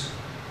Jesus.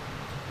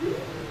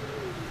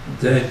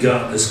 Dad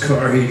got in his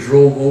car, he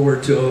drove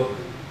over to him.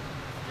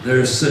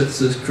 There sits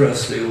this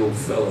crusty old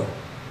fella.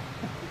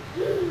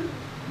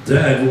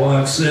 Dad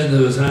walks into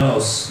his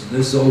house, and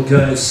this old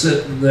guy's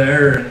sitting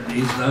there, and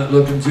he's not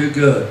looking too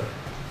good.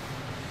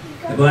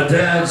 And my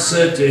dad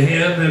said to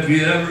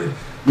him,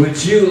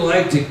 would you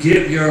like to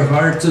give your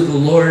heart to the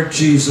Lord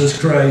Jesus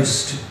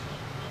Christ?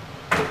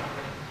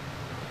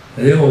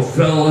 And the old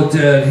fellow looked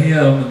at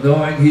him, and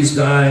knowing he's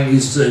dying,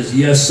 he says,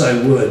 yes,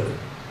 I would.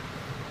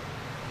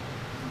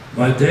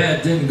 My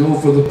dad didn't go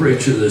for the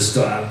preacher this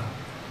time.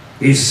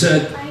 He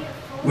said,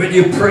 will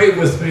you pray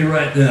with me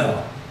right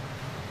now?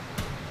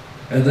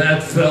 And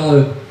that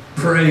fellow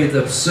prayed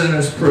the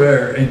sinner's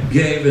prayer and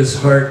gave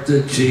his heart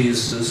to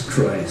Jesus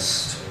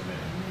Christ.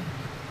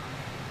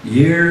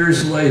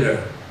 Years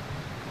later,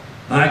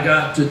 I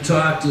got to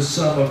talk to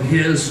some of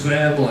his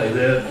family,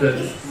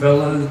 that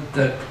fellow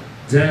that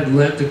Dad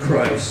led to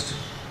Christ,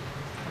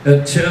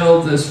 and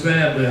tell this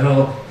family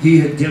how he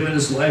had given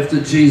his life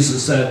to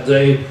Jesus that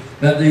day.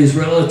 And these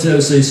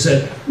relatives, they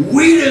said,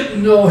 we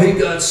didn't know he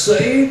got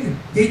saved.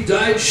 He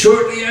died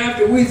shortly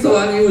after. We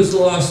thought he was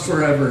lost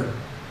forever.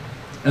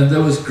 And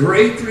there was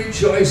great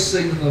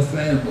rejoicing in the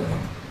family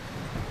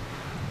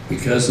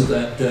because of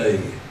that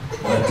day.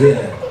 My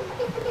dad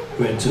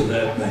went to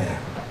that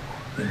man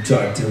and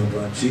talked to him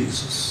about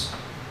Jesus.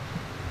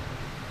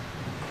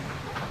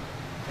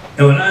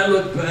 And when I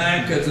look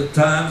back at the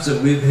times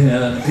that we've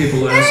had,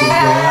 people ask us,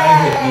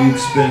 why have you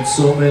spent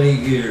so many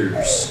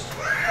years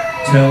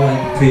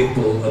telling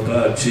people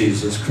about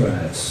Jesus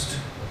Christ?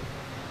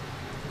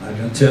 I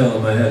can tell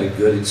them I had a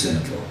good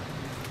example.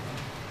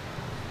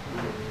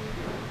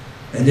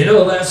 And you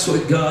know, that's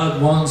what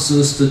God wants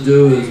us to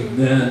do as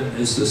men,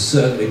 is to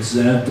set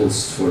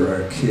examples for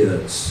our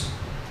kids.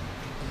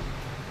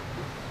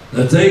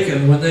 That they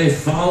can, when they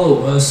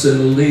follow us,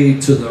 it'll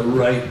lead to the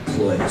right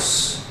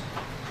place.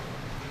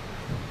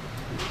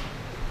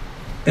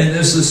 And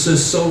this is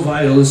just so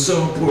vital, it's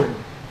so important.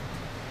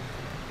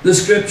 The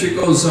scripture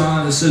goes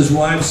on, it says,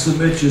 wives,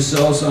 submit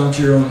yourselves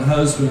unto your own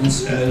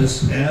husbands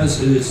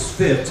as it is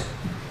fit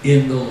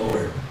in the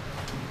Lord.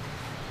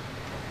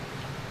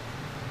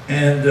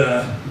 And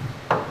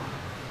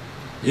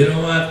you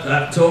know what?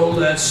 I've told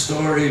that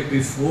story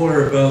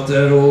before about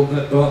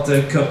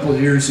that couple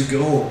of years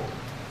ago,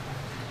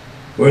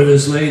 where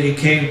this lady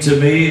came to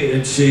me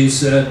and she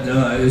said,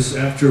 it was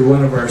after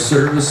one of our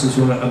services,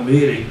 a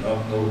meeting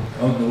on the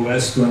one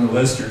of the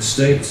western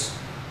states.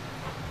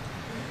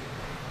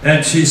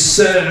 And she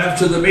said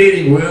after the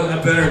meeting, well,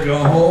 I better go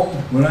home.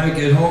 When I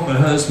get home, my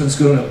husband's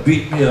going to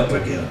beat me up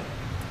again.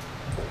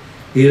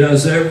 He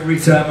does every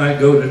time I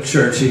go to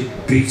church, he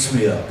beats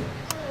me up.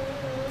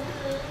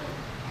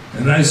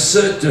 And I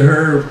said to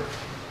her,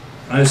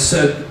 I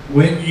said,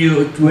 when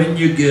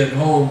you get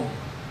home,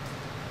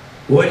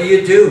 what do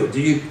you do?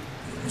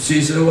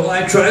 She said, well,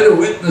 I try to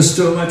witness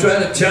to him. I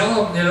try to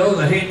tell him, you know,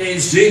 that he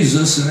needs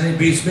Jesus, and then he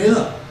beats me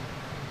up.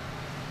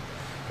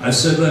 I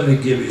said, let me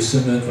give you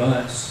some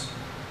advice.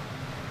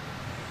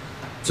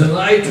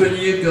 Tonight when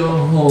you go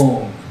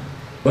home,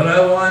 what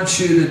I want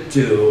you to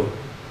do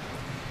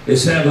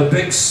is have a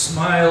big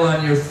smile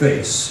on your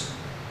face.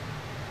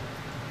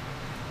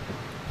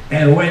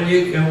 And when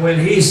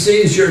he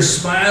sees your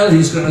smile,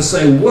 he's going to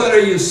say, what are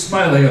you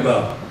smiling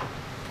about?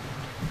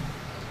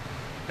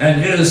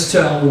 And just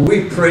tell him,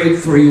 we prayed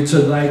for you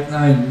tonight, and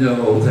I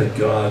know that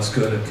God's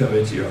going to come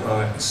into your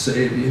heart and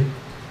save you,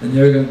 and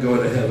you're going to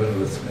go to heaven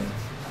with me.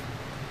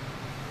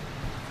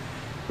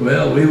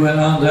 Well, we went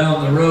on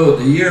down the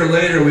road. A year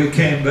later, we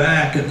came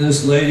back, and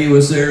this lady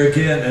was there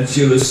again, and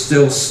she was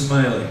still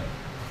smiling.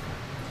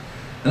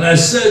 And I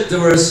said to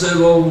her, I said,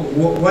 well,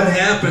 what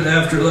happened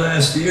after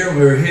last year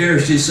we were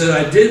here? She said,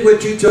 I did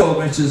what you told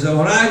me. She said,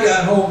 when I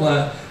got home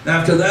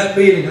after that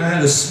meeting, I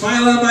had a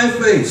smile on my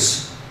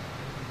face.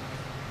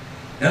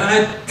 And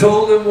I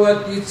told him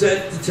what you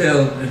said to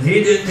tell him, and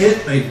he didn't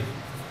hit me.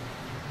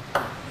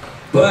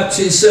 But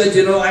she said,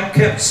 you know, I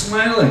kept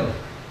smiling.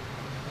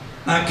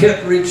 I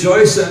kept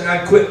rejoicing.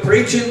 I quit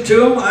preaching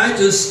to him. I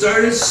just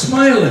started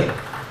smiling.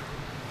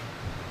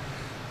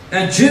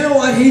 And do you know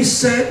what he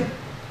said?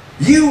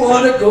 You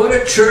ought to go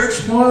to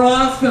church more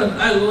often.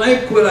 I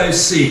like what I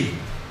see.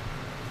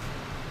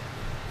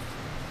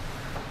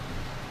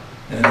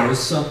 And it was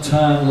some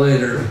time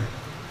later,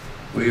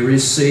 we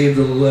received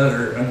a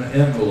letter, an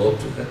envelope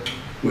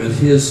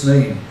with his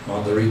name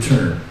on the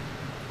return.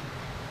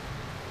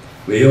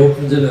 We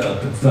opened it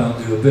up and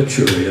found the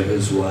obituary of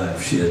his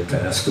wife. She had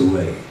passed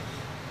away.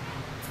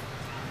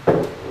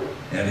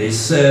 And he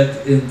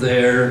said in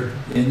there,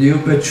 in the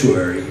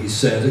obituary, he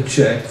sent a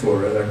check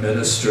for our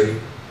ministry.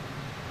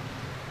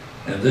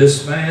 And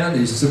this man,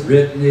 he's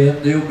written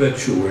in the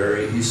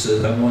obituary, he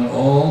says, I want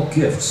all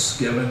gifts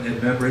given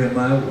in memory of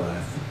my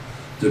wife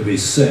to be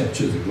sent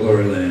to the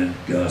Glory Land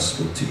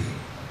Gospel Team.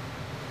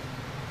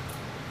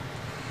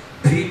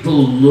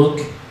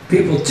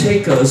 People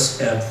take us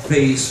at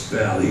face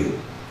value.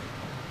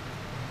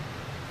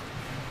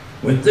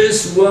 When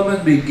this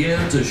woman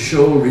began to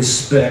show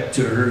respect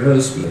to her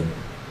husband,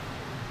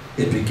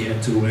 it began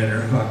to win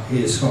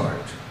his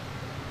heart.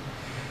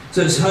 It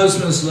says,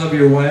 husbands, love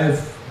your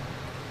wife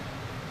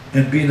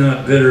and be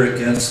not bitter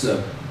against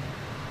them.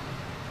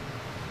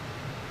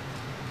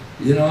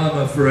 You know, I'm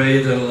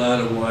afraid that a lot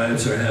of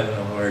wives are having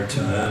a hard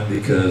time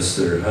because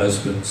their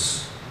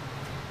husbands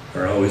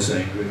are always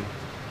angry,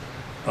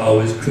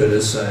 always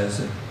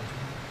criticizing.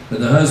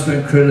 When the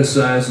husband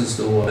criticizes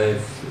the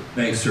wife, it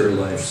makes her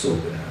life so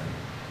bad.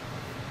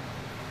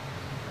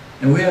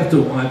 And we have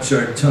to watch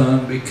our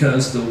tongue,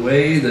 because the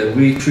way that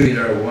we treat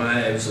our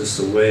wives is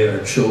the way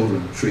our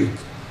children treat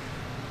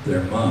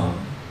their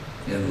mom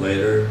and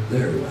later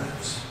their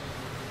wives.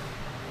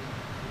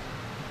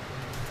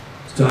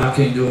 I was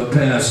talking to a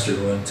pastor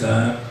one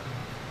time,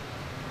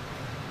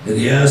 and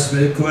he asked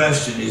me a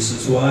question. He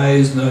says,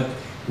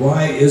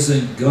 why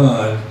isn't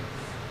God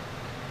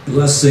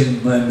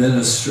blessing my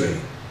ministry?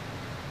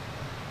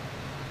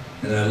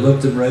 And I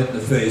looked him right in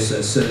the face.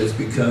 I said, it's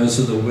because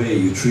of the way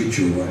you treat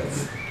your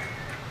wife.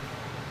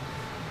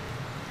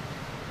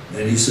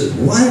 And he said,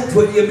 what?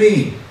 What do you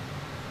mean?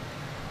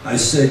 I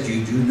said,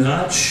 you do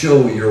not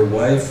show your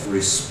wife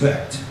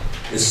respect,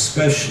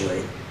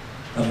 especially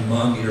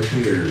among your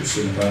peers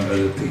and among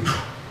other people.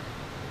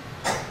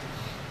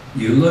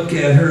 You look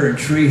at her and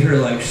treat her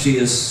like she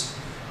is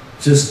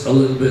just a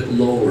little bit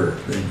lower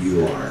than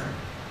you are.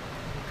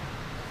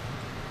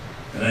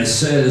 And I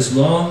said, as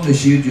long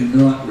as you do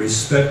not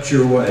respect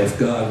your wife,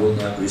 God will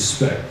not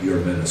respect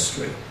your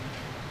ministry.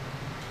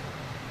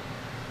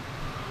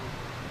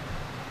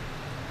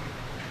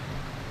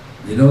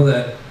 You know,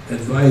 that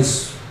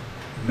advice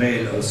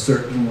made a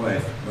certain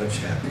wife much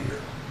happier.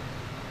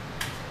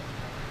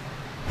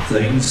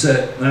 Things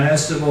that, and I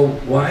asked him, well,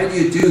 why do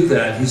you do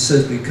that? He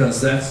said, because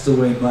that's the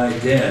way my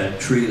dad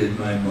treated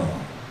my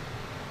mom.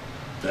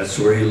 That's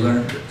where he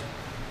learned it.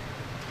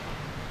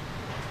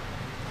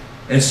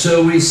 And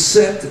so we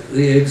set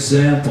the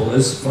example.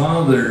 As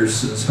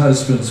fathers, as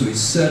husbands, we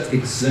set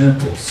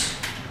examples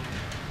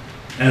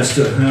as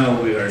to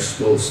how we are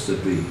supposed to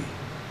be.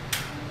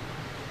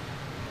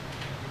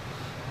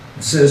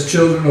 It says,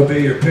 children,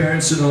 obey your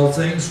parents in all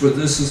things, for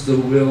this is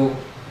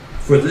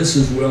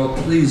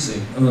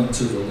well-pleasing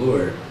unto the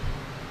Lord.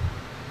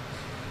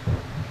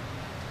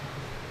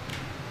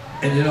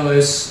 And you know,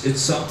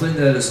 it's something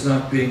that is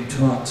not being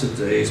taught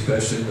today,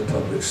 especially in the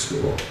public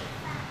school.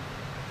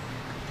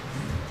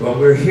 What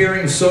we're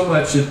hearing so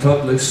much in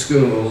public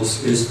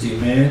schools is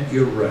demand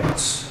your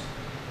rights.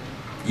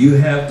 You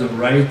have the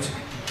right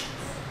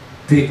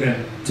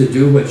to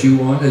do what you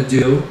want to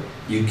do.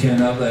 You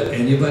cannot let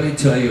anybody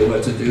tell you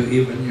what to do,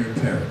 even your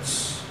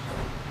parents.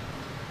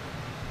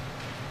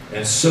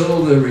 And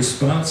so the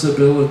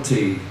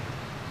responsibility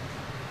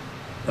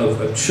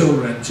of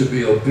children to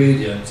be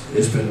obedient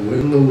has been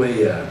whittled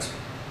away at.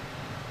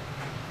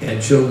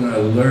 And children are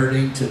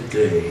learning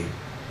today,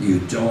 you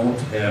don't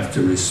have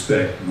to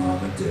respect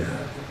mom and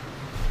dad.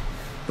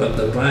 But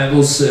the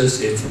Bible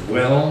says it's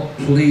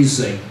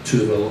well-pleasing to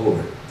the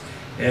Lord.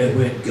 And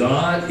when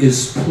God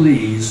is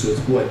pleased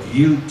with what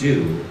you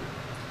do,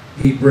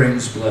 He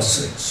brings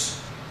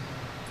blessings.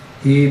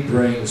 He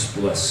brings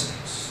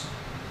blessings.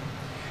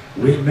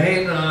 We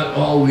may not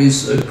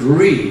always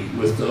agree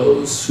with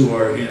those who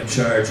are in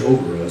charge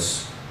over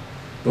us,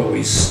 but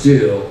we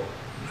still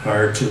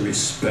are to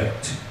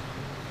respect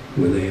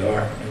where they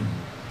are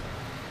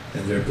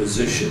in their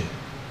position.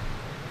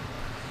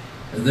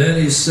 And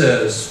then he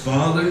says,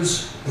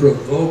 fathers,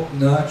 provoke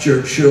not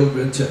your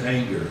children to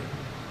anger,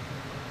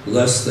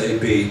 lest they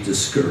be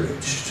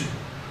discouraged.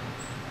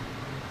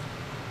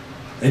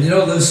 And you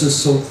know, this is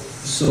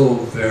so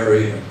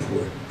very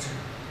important.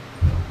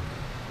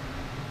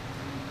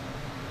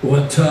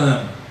 One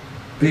time,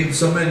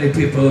 so many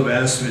people have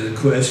asked me the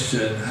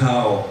question,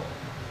 how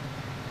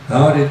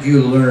did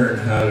you learn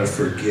how to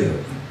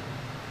forgive?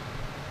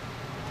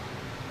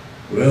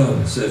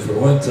 Well, I said, for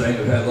one thing,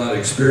 I've had a lot of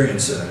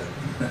experience at it.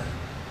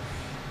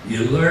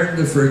 You learn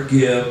to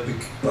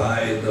forgive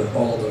by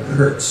all the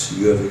hurts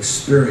you have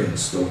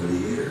experienced over the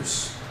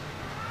years.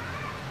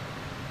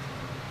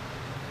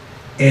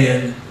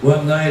 And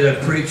one night I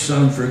preached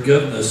on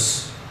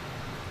forgiveness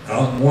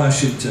out in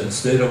Washington,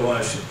 state of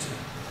Washington.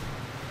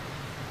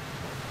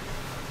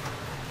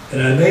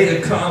 And I made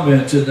a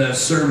comment in that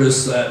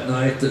service that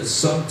night that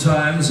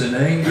sometimes in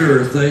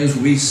anger or things,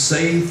 we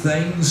say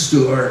things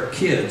to our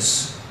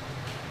kids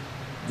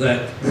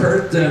that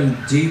hurt them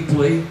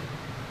deeply.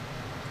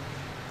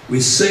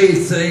 We say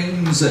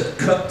things that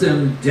cut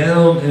them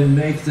down and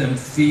make them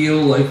feel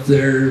like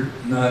they're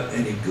not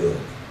any good.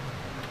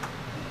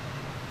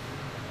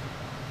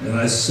 And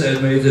I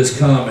made this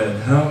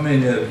comment, how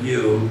many of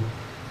you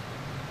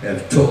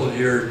have told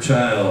your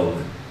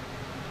child,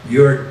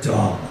 you're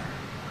dumb?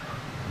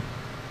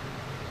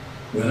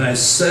 When I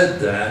said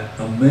that,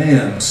 a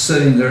man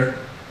sitting there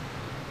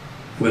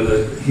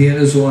he and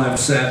his wife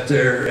sat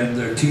there and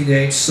their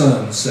teenage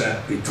son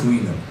sat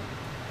between them.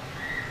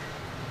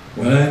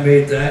 When I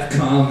made that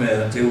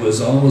comment, it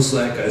was almost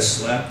like I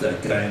slapped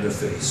that guy in the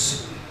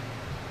face.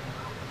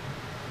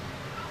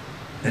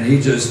 And he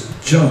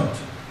just jumped.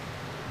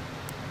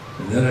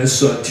 And then I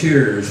saw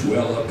tears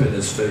well up in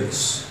his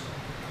face.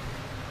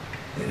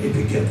 And he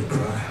began to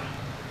cry.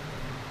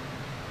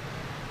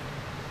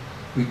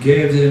 We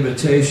gave the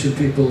invitation,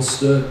 people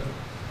stood,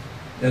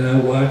 and I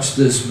watched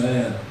this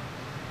man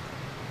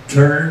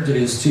turn to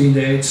his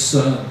teenage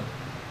son.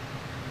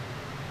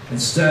 And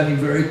standing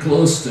very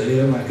close to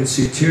him, I could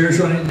see tears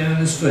running down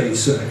his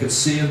face, and I could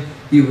see him,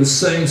 he was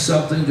saying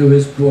something to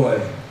his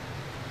boy.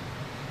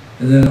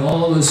 And then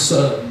all of a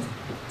sudden,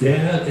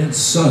 dad and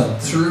son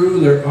threw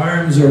their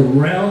arms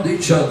around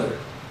each other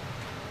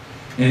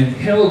and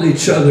held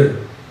each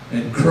other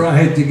and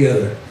cried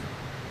together.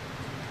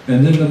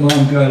 And then the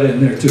mom got in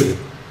there too.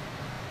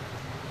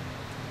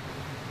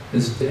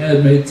 His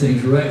dad made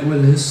things right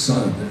with his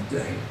son that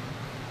day.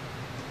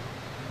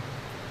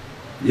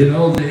 You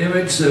know, the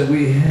image that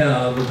we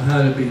have of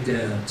how to be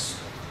dads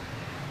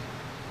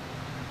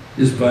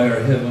is by our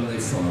Heavenly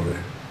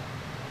Father.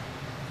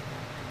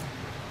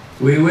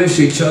 We wish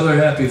each other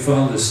happy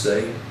Father's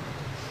Day.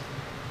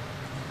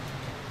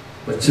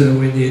 But you know,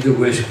 we need to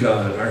wish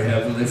God, our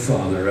Heavenly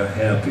Father, a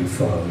happy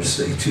Father's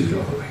Day too,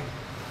 don't we?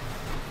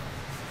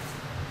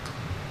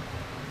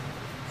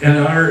 And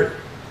our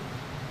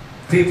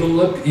people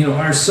look, you know,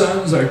 our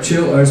sons, our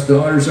children, our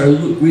daughters,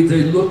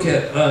 they look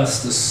at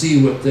us to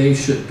see what they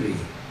should be.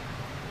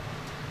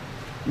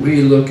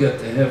 We look at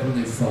the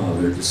Heavenly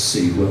Father to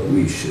see what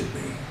we should be.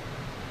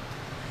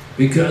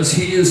 Because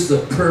He is the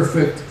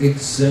perfect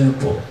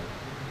example.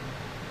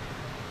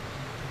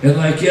 And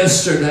like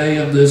yesterday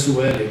of this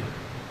wedding,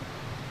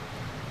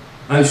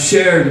 I've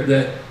shared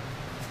that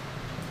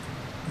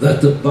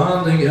the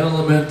bonding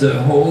element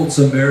that holds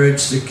a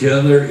marriage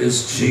together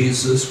is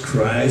Jesus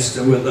Christ.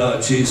 And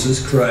without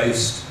Jesus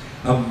Christ,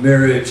 a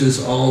marriage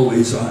is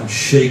always on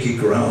shaky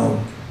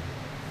ground.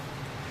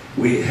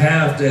 We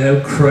have to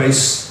have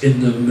Christ in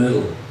the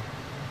middle.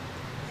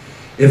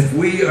 If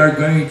we are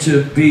going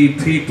to be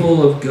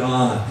people of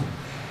God,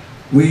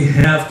 we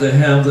have to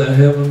have the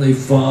Heavenly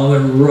Father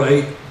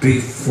right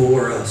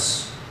before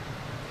us.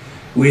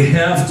 We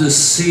have to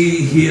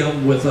see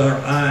Him with our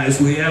eyes.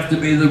 We have to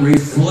be the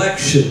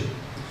reflection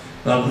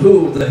of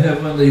who the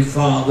Heavenly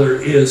Father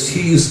is.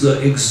 He's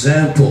the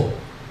example.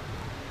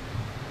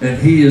 And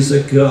He is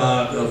a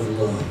God of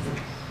love.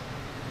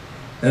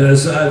 And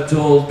as I've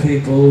told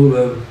people who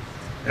have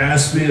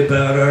asked me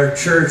about our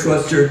church,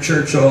 what's your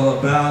church all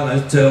about?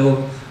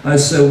 I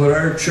said what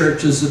our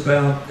church is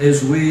about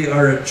is we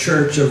are a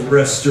church of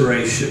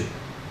restoration.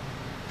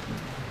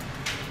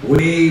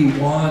 We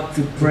want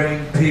to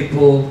bring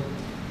people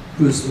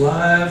whose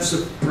lives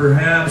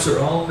perhaps are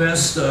all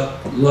messed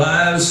up,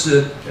 lives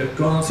that have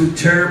gone through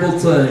terrible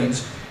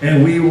things,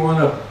 and we want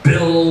to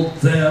build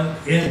them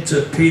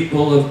into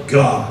people of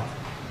God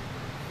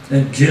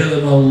and give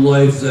them a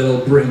life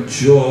that'll bring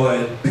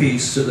joy and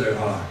peace to their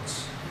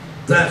hearts.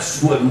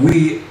 That's what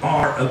we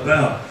are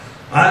about.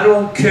 I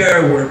don't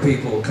care where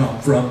people come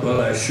from, but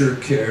I sure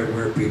care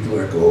where people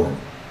are going.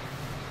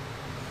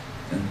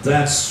 And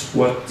that's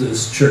what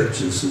this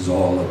church is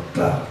all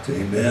about.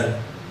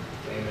 Amen.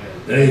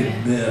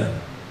 Amen.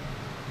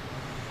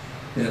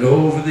 And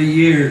over the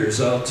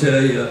years, I'll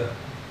tell you,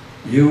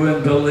 you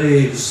wouldn't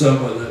believe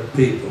some of the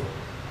people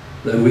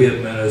that we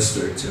have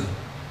ministered to.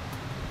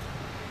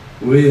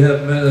 We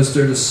have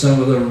ministered to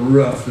some of the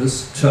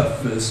roughest,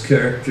 toughest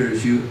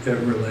characters you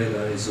ever laid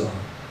eyes on.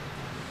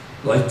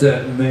 Like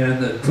that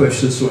man that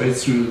pushed his way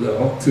through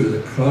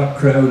the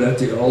crowd at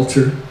the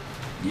altar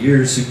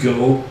years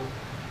ago.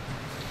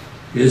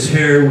 His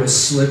hair was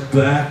slicked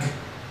back.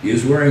 He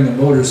was wearing a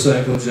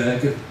motorcycle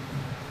jacket.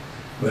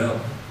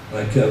 Well,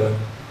 like Kevin.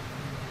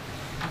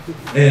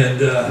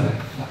 And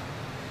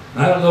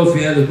I don't know if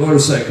he had a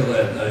motorcycle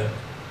that night,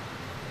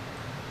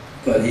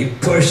 but he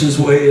pushed his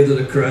way into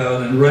the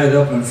crowd and right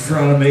up in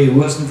front of me. He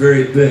wasn't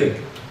very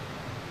big,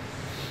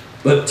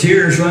 but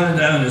tears running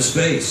down his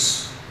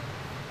face.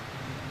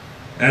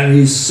 And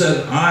he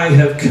said, I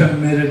have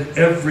committed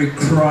every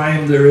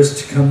crime there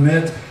is to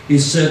commit. He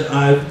said,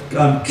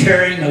 I'm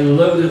carrying a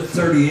loaded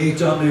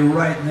 .38 on me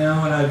right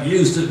now, and I've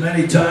used it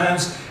many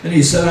times. And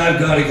he said, I've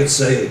got to get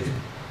saved.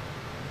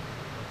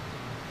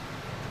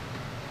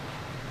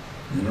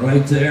 And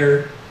right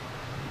there,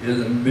 in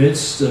the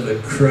midst of a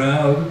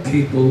crowd of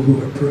people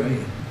who are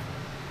praying,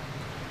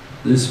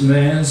 This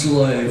man's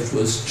life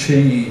was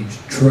changed,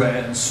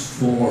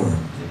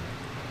 transformed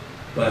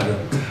by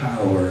the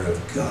power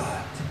of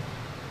God.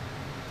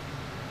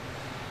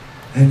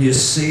 And you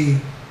see,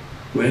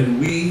 when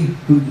we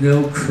who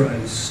know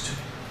Christ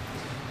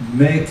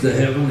make the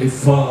Heavenly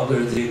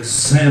Father the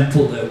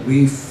example that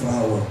we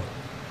follow,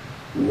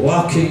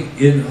 walking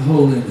in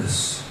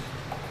holiness,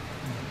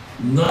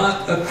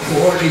 not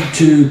according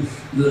to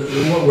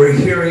what we're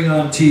hearing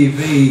on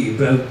TV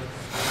about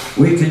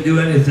we can do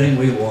anything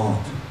we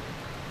want,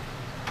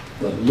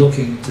 but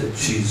looking to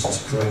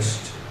Jesus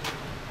Christ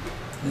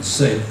and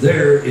say,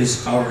 there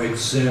is our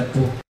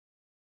example.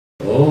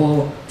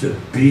 Oh, to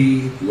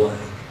be like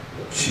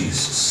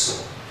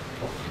Jesus.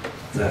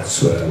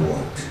 That's what I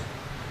want.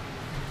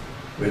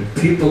 When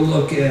people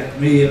look at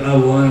me, I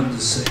want them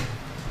to say,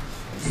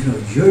 you know,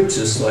 you're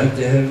just like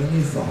the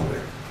Heavenly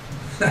Father.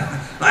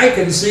 I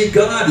can see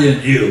God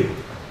in you.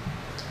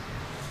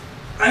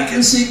 I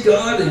can see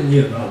God in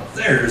you. Now,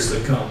 there's the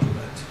compliment.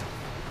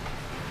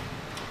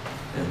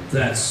 And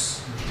that's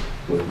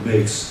what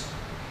makes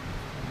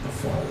a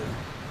father.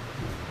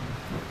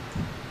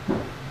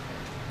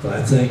 But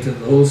I think of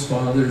those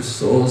fathers,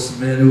 those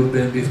men who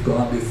have been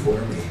gone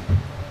before me.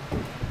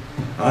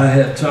 I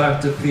have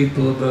talked to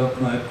people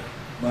about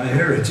my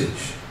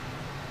heritage,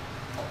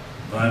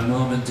 my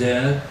mom and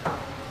dad,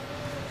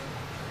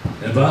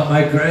 and about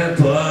my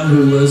grandpa,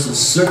 who was a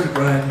circuit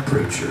riding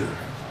preacher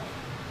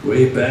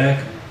way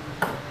back,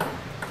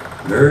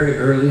 very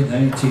early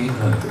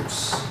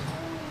 1900s.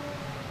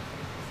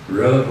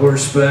 Rode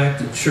horseback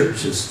to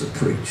churches to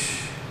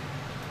preach.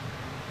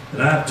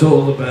 And I've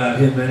told about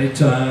him many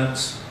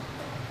times.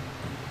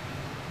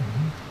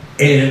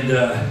 And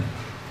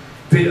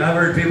I've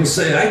heard people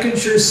say, I can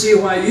sure see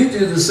why you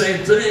do the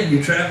same thing.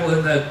 You travel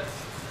in that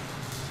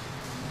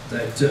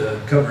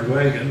covered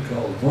wagon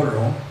called a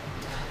motorhome.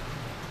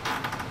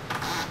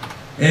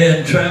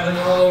 And traveling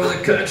all over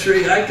the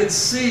country, I can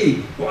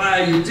see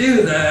why you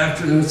do that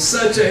after with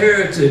such a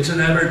heritage.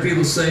 And I've heard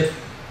people say,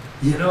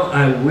 you know,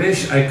 I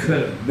wish I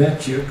could have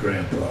met your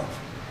grandpa.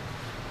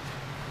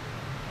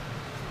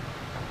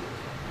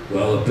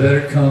 Well, a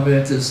better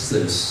comment is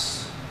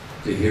this,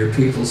 to hear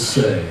people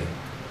say,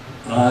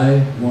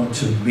 I want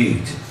to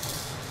meet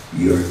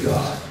your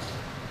God.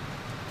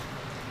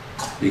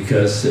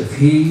 Because if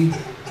he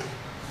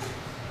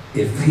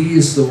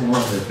is the one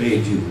that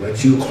made you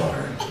what you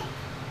are,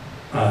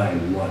 I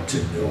want to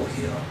know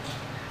him.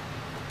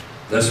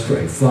 Let's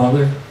pray.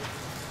 Father,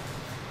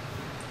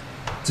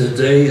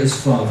 today is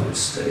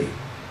Father's Day.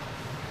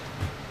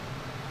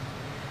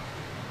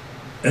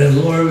 And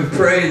Lord, we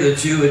pray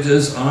that you would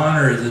just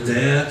honor the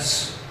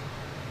dads,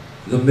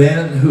 the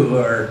men who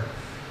are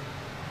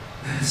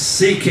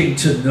seeking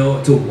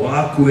to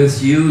walk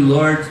with you.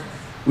 Lord,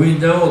 we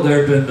know there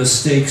have been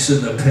mistakes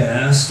in the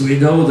past. We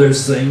know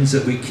there's things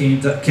that we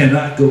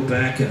cannot go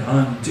back and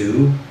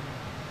undo,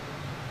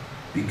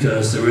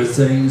 because there were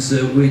things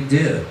that we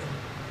did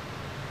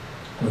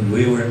when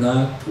we were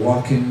not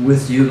walking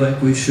with you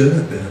like we should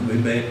have been. We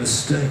made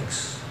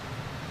mistakes.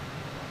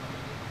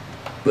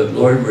 But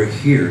Lord, we're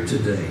here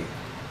today.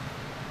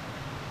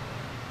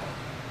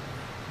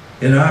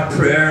 In our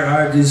prayer,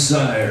 our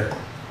desire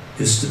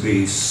is to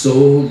be so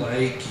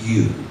like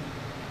you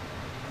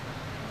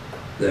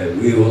that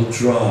we will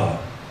draw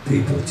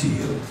people to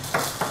you.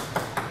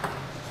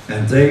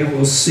 And they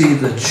will see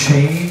the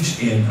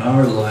change in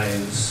our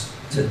lives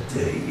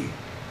today.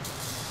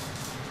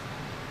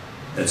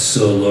 And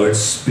so, Lord,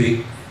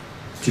 speak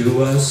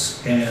to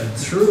us and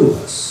through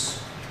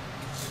us,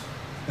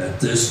 that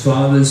this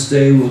Father's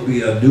Day will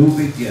be a new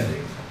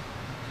beginning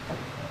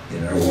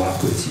in our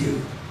walk with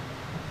you.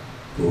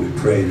 For we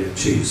pray in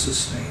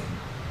Jesus' name.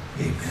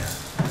 Amen.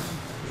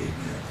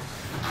 Amen.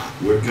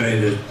 We're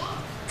going to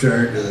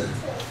turn to the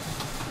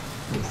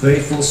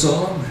faithful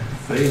song,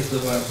 Faith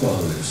of Our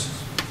Fathers.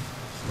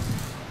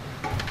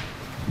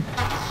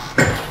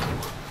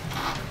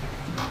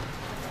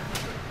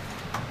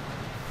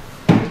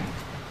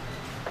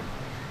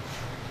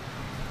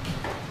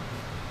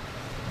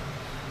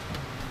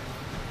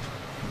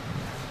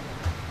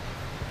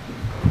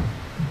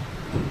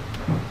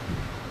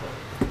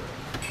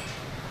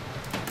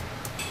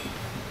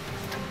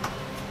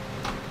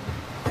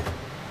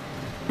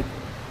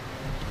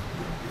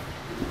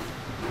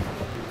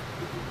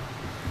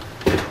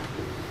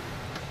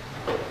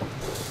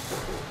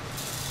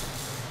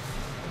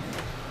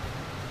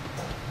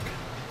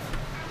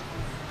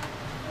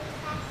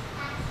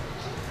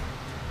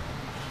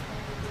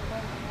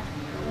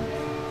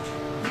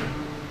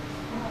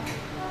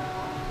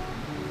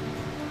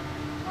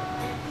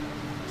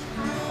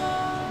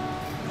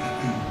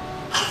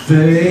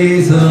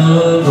 Faith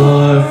of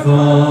our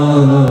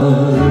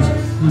fathers,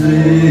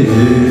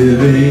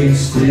 living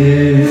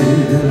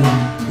still,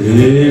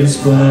 in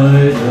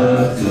spite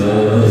of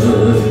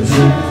floods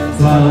and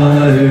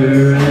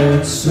fire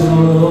and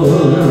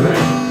sword.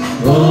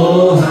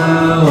 Oh,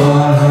 how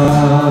our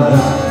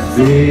hearts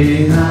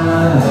beat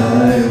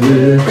high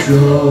with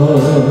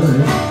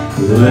joy,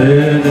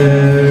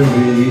 whenever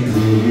we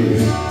hear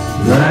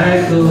thy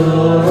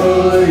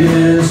glorious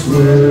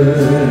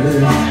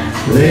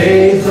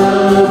Faith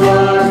of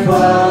our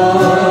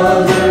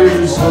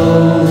fathers,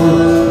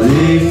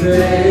 holy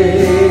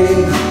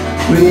faith,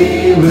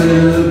 we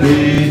will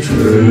be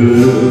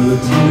true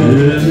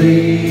to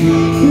thee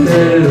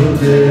till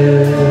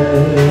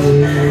death.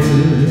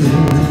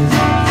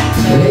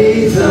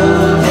 Faith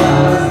of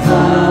our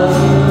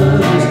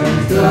fathers,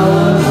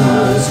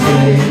 God's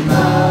great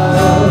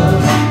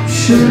love,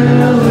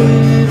 shall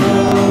win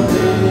all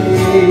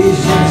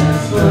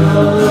nations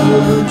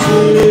come to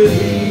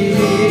thee,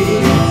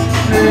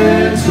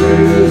 and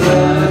through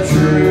the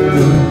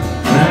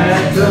truth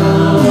that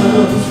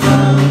comes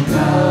from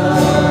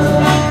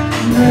God,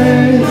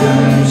 they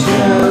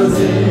shall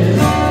then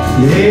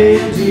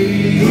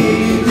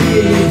indeed be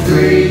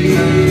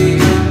free.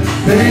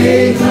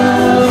 Faith of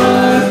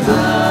our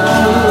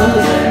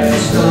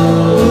fathers,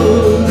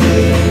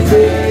 holy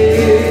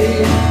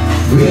faith,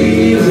 we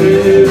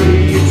will be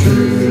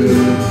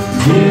true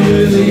to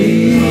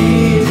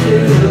thee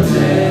till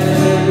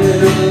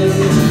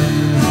death.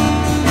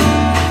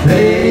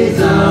 Faith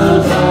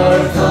of our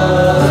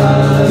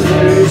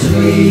fathers,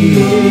 we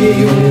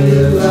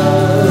will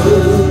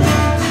love,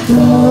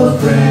 both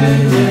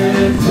friend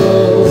and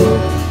foe,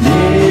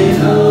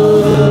 in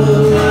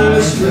all our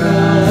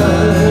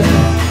strife,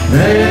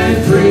 and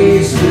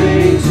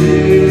priestly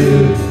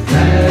too,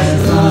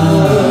 as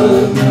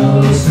love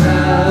knows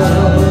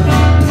how,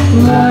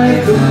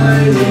 like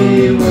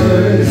mighty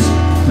words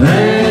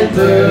and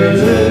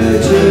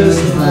virtuous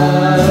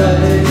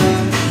light.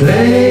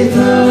 Faith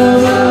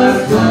of our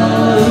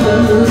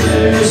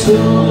fathers,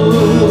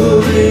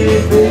 holy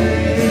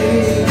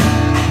faith,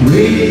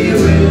 we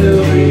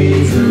will be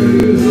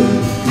true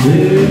to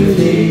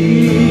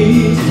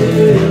thee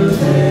till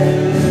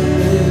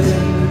death.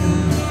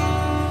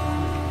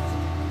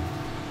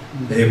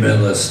 Amen.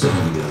 Let's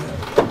stand together.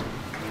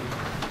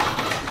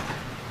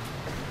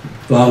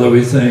 Father,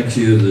 we thank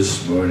you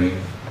this morning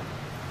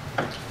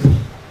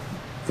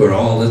for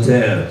all the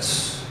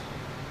dads.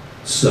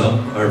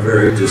 Some are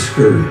very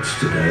discouraged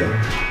today.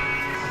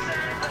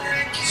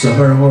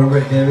 Some are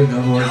having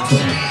a hard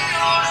time.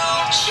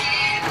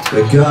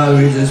 But God,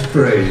 we just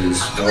pray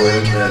this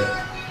morning that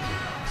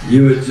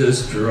you would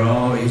just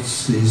draw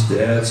these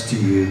dads to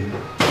you.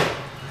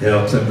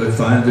 Help them to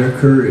find their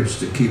courage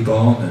to keep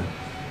on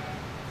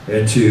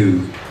and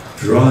to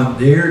draw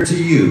near to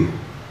you,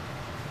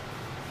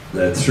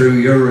 that through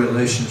your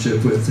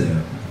relationship with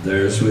them,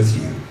 theirs with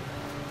you,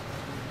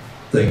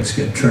 things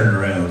can turn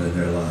around in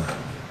their lives.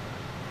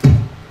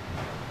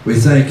 We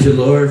thank you,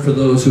 Lord, for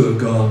those who have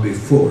gone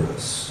before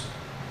us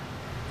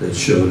that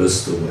showed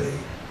us the way.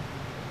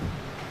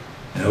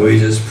 And we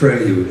just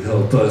pray you would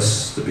help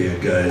us to be a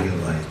guiding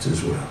light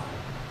as well.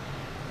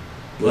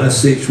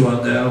 Bless each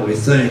one now. We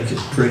thank and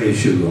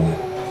praise you, Lord,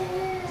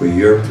 for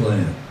your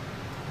plan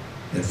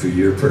and for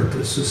your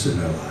purposes in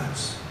our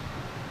lives.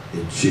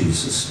 In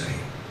Jesus'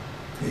 name,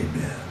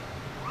 amen.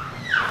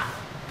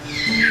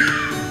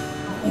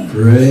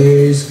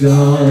 Praise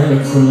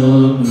God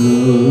from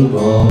whom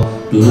all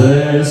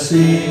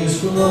blessings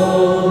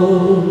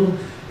flow.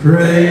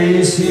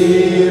 Praise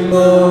him,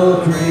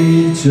 all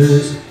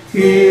creatures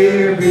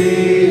here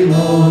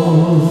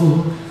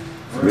below.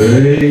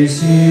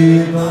 Praise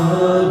him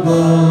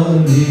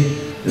above the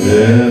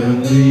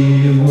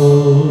heavenly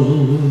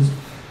host.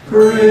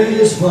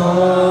 Praise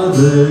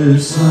Father,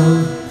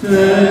 Son,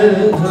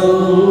 and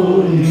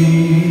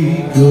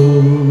Holy Ghost.